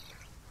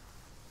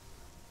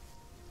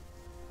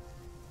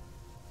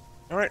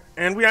 Alright,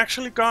 and we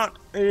actually got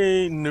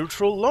a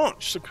neutral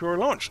launch, secure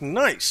launch.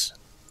 Nice.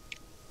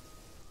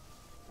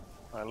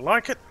 I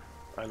like it.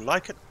 I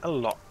like it a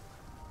lot.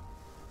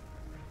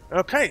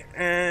 Okay,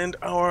 and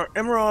our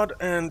Emerald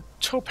and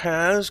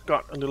Topaz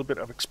got a little bit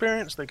of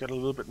experience. They get a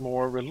little bit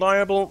more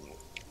reliable.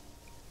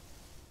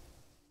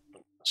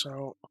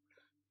 So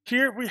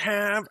here we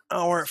have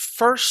our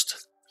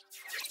first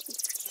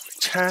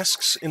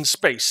tasks in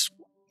space.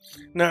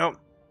 Now,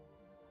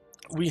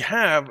 we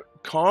have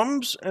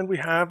comms and we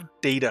have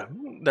data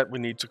that we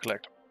need to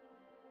collect.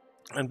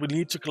 And we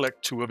need to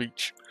collect 2 of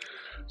each.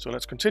 So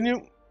let's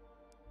continue.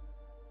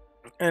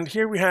 And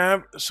here we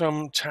have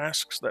some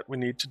tasks that we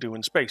need to do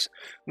in space.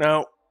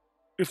 Now,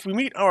 if we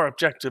meet our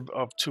objective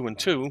of 2 and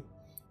 2,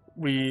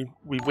 we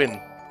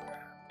win.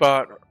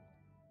 But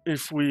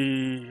if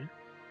we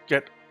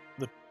get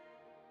the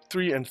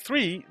 3 and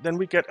 3, then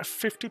we get a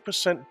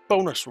 50%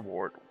 bonus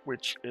reward,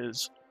 which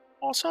is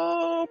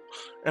awesome.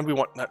 And we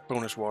want that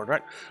bonus reward,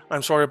 right?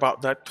 I'm sorry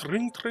about that.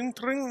 Tring, tring,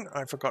 tring.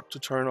 I forgot to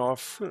turn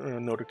off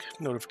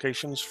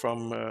notifications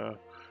from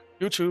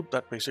YouTube.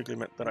 That basically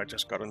meant that I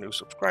just got a new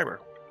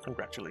subscriber.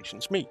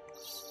 Congratulations, me.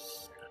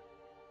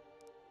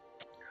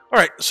 All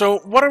right, so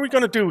what are we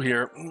going to do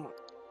here?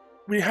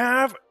 We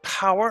have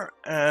power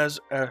as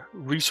a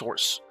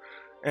resource,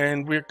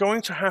 and we're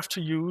going to have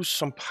to use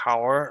some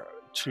power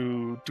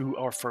to do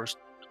our first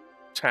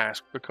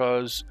task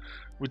because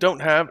we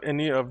don't have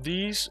any of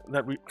these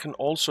that we can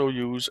also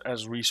use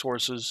as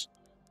resources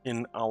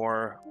in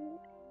our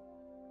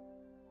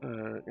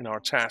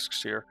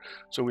tasks here.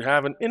 So we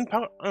have an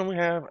input and we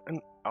have an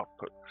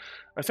output.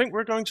 I think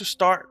we're going to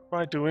start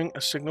by doing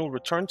a signal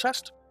return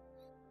test.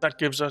 That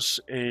gives us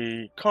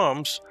a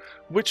comms,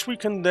 which we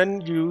can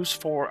then use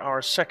for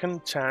our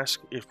second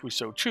task if we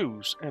so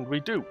choose, and we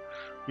do.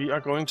 We are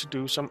going to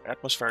do some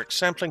atmospheric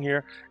sampling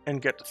here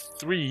and get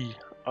 3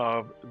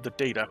 of the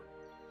data.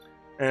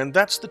 And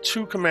that's the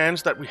 2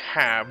 commands that we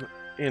have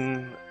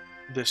in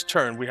this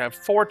turn. We have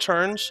 4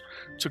 turns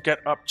to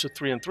get up to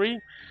 3 and 3,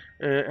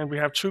 and we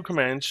have 2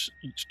 commands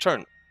each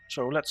turn.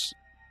 So let's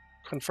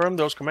confirm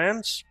those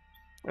commands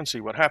and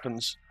see what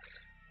happens.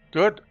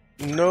 Good,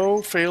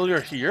 no failure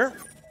here.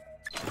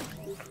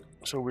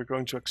 So we're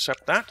going to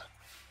accept that.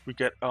 We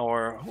get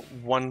our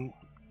 1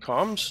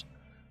 comms,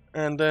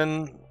 and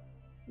then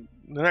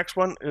the next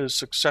one is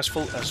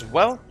successful as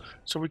well.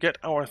 So we get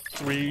our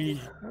 3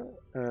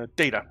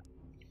 data.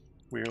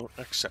 We'll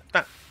accept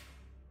that.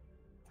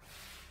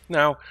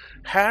 Now,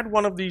 had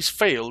one of these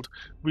failed,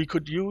 we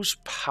could use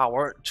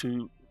power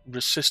to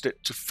resist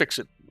it, to fix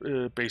it,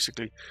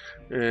 basically.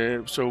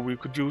 So we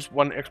could use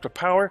 1 extra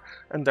power,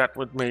 and that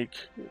would make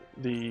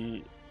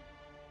the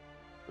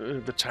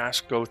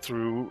task go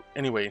through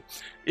anyway.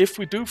 If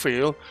we do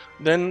fail,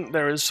 then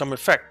there is some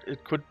effect.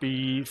 It could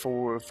be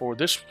for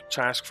this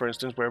task, for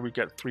instance, where we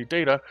get 3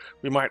 data,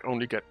 we might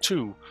only get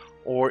 2,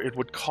 or it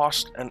would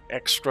cost an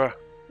extra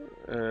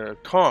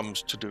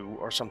comms to do,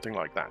 or something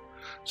like that.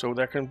 So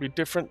there can be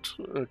different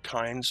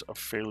kinds of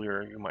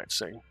failure, you might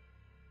say.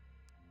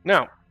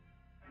 Now,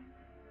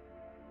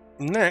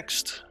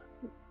 next,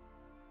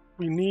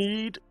 we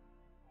need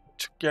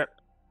to get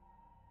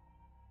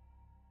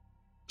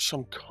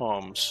some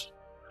comms.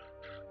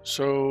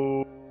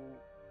 So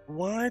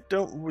why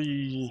don't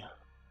we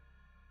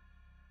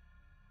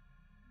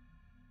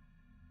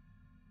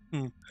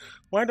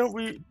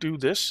do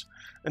this,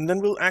 and then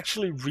we'll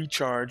actually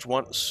recharge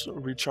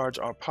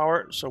our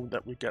power so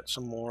that we get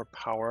some more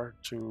power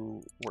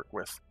to work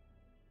with.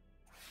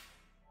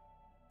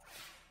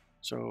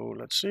 So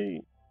let's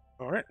see.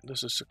 All right,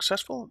 this is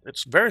successful.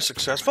 It's very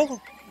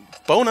successful.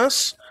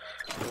 Bonus.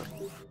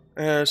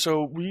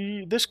 So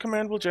this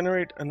command will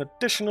generate an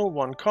additional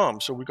 1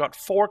 comm. So we got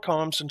 4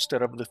 comms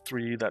instead of the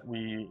 3 that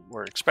we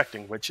were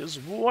expecting, which is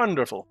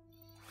wonderful.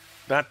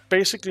 That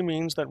basically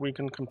means that we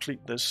can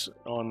complete this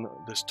on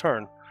this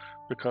turn,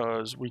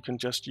 because we can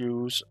just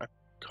use a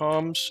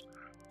comms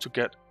to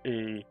get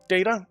a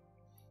data,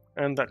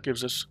 and that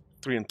gives us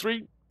 3 and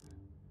 3.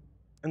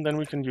 and then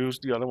we can use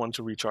the other one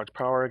to recharge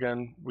power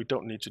again. We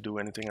don't need to do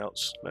anything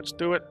else. Let's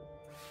do it.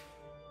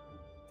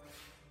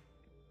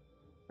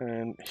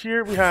 And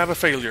here we have a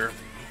failure.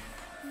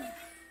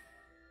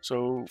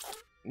 So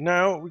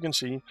now we can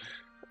see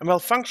a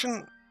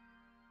malfunction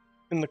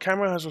in the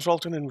camera has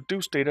resulted in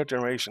reduced data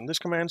generation. This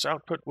command's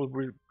output will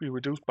be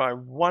reduced by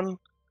 1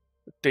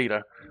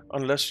 data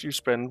unless you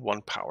spend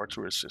 1 power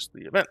to resist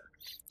the event.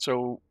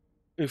 So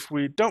if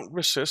we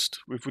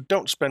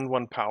don't spend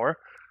 1 power,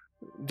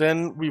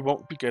 then we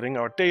won't be getting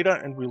our data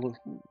and we will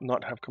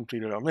not have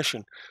completed our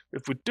mission.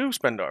 If we do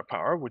spend our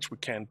power, which we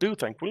can do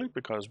thankfully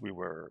because we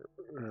were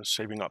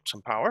saving up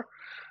some power,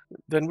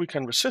 then we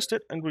can resist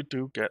it and we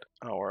do get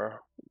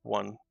our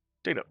 1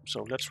 data.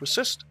 So let's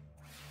resist.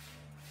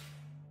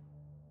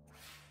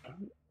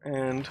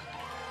 And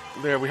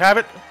there we have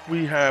it.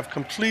 We have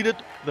completed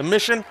the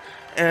mission,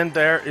 and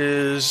there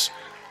is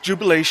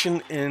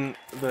jubilation in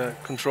the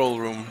control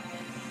room,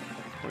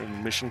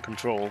 in mission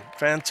control.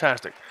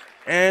 Fantastic.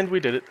 And we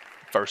did it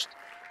first.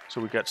 So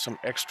we get some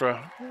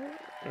extra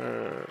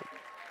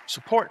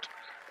support,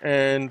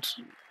 and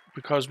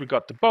because we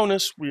got the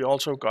bonus, we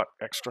also got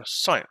extra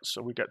science.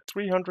 So we get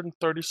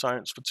 330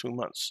 science for 2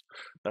 months.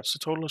 That's a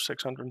total of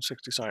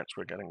 660 science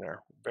we're getting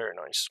there. Very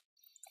nice.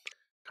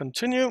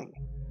 Continue.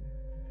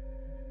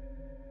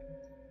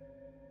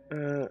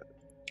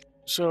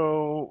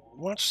 So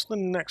what's the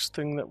next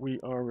thing that we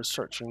are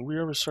researching? We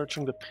are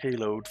researching the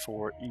payload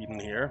for Eden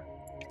here.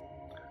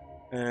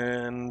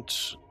 And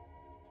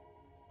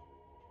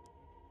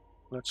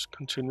let's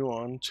continue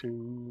on to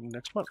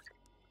next month.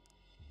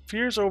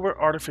 Fears over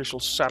artificial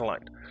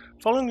satellite.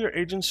 Following your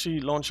agency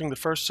launching the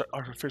first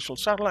artificial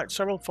satellite,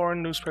 several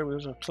foreign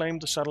newspapers have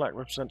claimed the satellite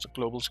represents a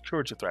global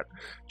security threat.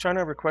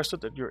 China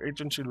requested that your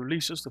agency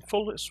releases the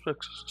full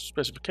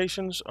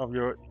specifications of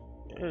your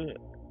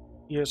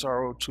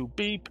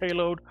ESRO-2B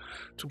payload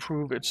to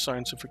prove its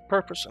scientific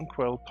purpose and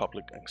quell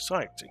public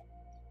anxiety.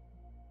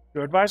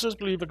 Your advisors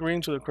believe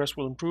agreeing to the request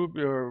will improve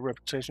your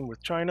reputation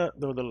with China,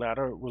 though the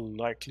latter will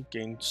likely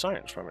gain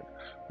science from it.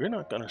 We're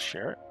not going to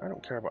share it. I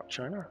don't care about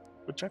China.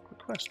 Reject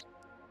request.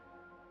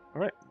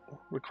 Alright,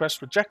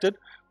 request rejected.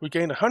 We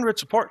gained 100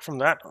 support from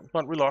that,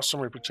 but we lost some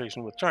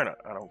reputation with China.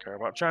 I don't care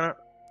about China.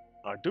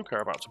 I do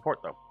care about support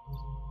though.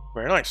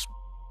 Very nice.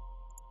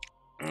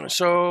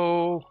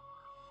 So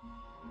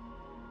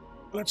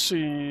let's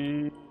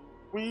see.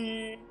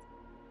 We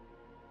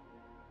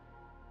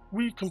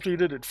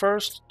completed it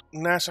first.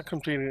 NASA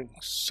completed it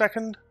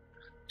second.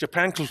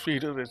 Japan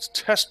completed its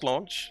test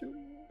launch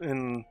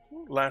in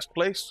last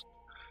place.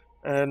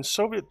 And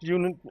Soviet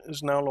Union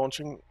is now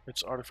launching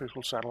its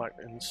artificial satellite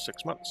in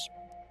 6 months.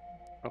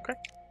 Okay,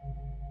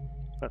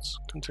 let's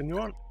continue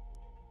on.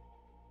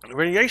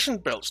 Radiation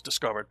belts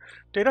discovered.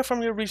 Data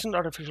from your recent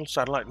artificial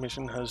satellite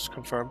mission has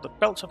confirmed that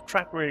belts have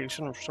trapped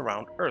radiation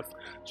around Earth,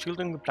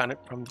 shielding the planet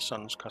from the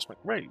sun's cosmic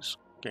rays.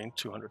 Gained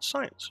 200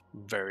 science.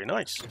 Very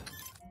nice.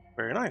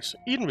 Very nice.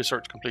 Eden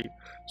research complete.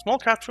 Small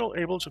capsule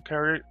able to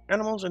carry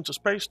animals into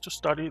space to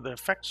study the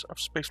effects of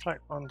spaceflight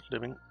on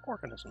living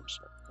organisms.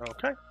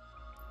 Okay.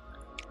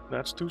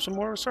 Let's do some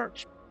more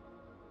research.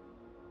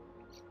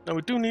 Now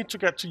we do need to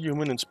get to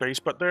human in space,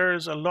 but there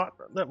is a lot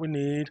that we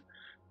need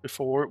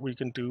before we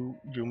can do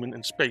human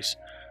in space.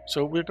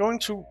 So we're going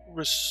to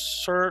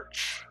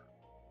research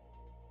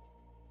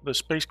the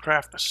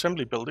spacecraft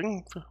assembly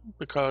building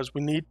because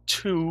we need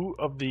 2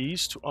 of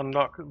these to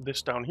unlock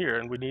this down here.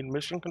 And we need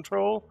mission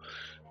control,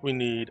 we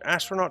need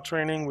astronaut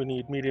training, we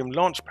need medium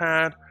launch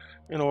pad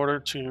in order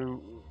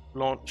to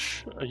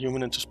launch a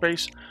human into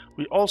space.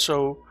 We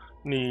also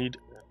need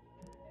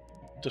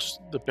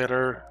the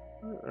better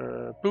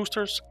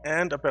boosters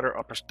and a better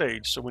upper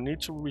stage. So we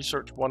need to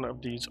research one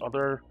of these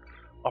other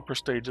upper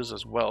stages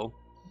as well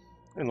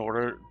in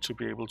order to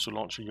be able to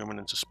launch a human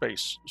into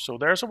space. So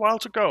there's a while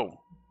to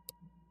go.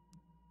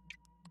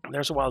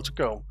 There's a while to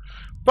go.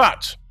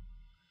 But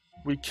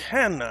we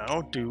can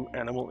now do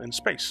animal in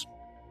space.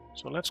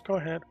 So let's go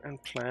ahead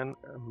and plan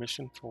a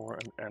mission for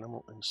an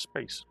animal in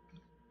space.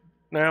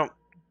 Now,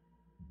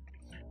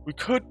 we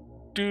could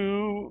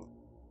do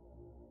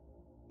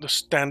the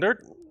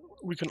standard.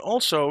 We can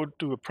also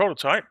do a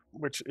prototype,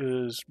 which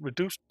is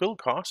reduced build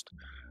cost,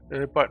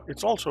 but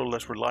it's also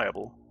less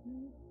reliable,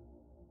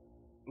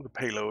 the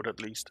payload at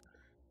least.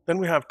 Then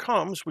we have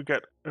comms. We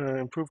get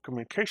improved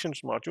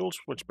communications modules,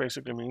 which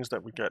basically means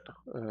that we get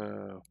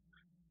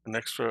an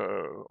extra,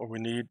 or we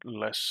need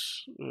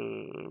less.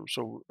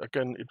 So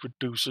again, it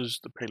reduces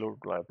the payload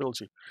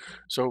reliability.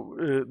 So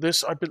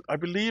this, I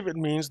believe, it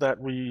means that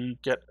we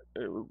get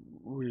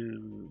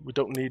we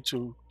don't need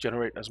to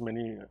generate as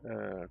many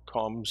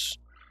comms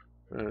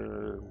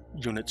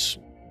units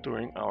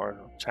during our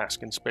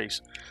task in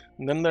space.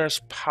 And then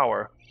there's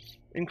power.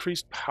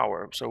 Increased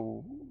power.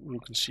 So you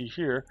can see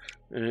here,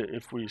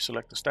 if we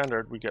select the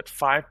standard, we get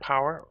 5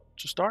 power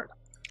to start.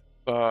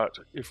 But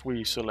if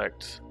we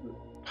select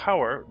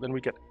power, then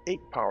we get 8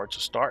 power to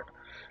start.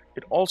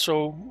 It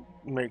also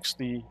makes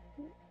the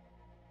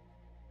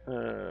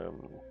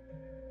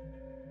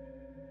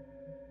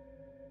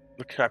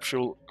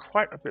capsule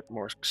quite a bit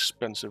more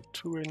expensive.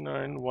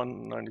 289,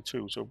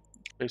 192. So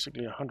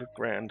basically 100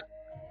 grand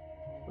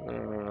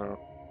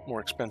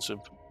more expensive.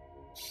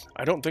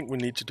 I don't think we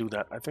need to do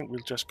that. I think we'll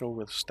just go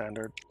with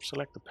standard.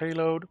 Select the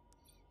payload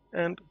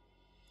and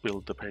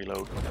build the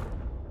payload.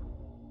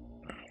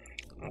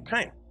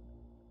 Okay.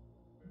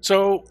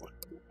 So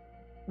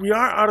we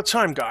are out of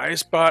time,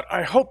 guys, but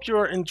I hope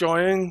you're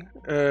enjoying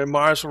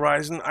Mars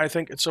Horizon. I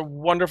think it's a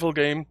wonderful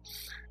game,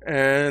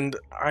 and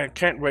I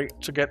can't wait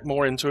to get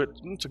more into it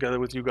together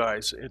with you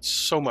guys. It's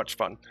so much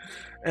fun.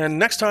 And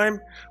next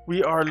time,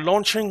 we are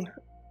launching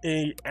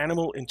an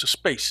animal into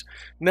space.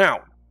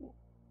 Now,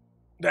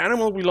 the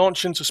animal we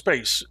launch into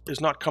space is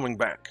not coming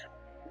back.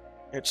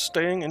 It's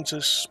staying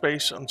into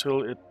space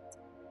until it,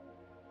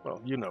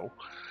 well, you know.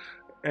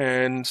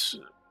 And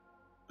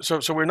so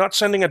we're not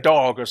sending a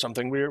dog or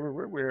something.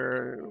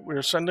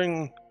 We're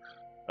sending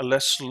a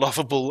less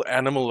lovable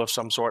animal of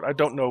some sort. I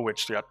don't know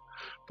which yet,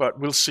 but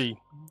we'll see.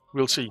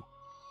 We'll see.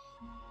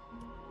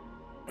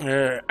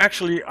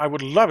 Actually, I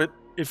would love it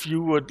if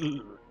you would,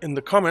 in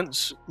the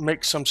comments,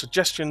 make some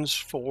suggestions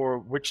for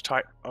which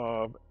type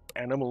of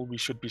animal we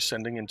should be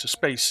sending into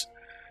space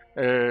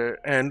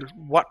and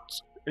what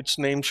its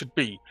name should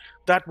be.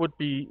 That would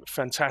be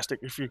fantastic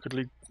if you could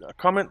leave a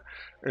comment.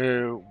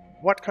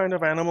 What kind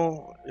of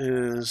animal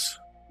is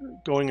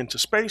going into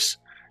space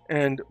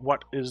and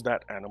what is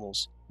that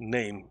animal's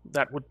name?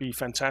 That would be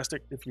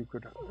fantastic if you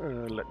could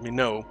let me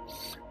know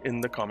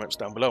in the comments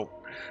down below.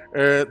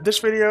 This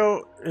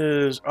video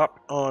is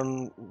up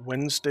on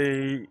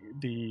Wednesday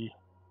the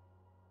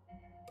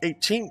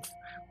 18th.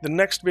 The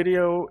next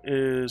video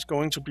is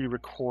going to be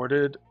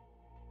recorded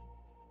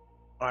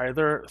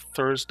either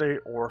Thursday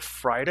or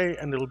Friday,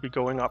 and it'll be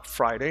going up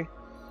Friday.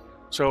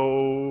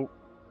 So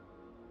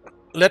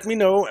let me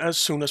know as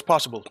soon as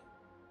possible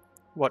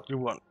what you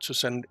want to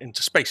send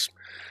into space.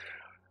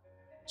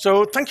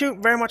 So thank you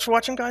very much for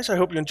watching, guys. I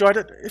hope you enjoyed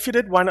it. If you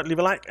did, why not leave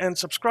a like and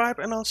subscribe,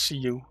 and I'll see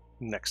you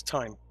next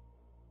time.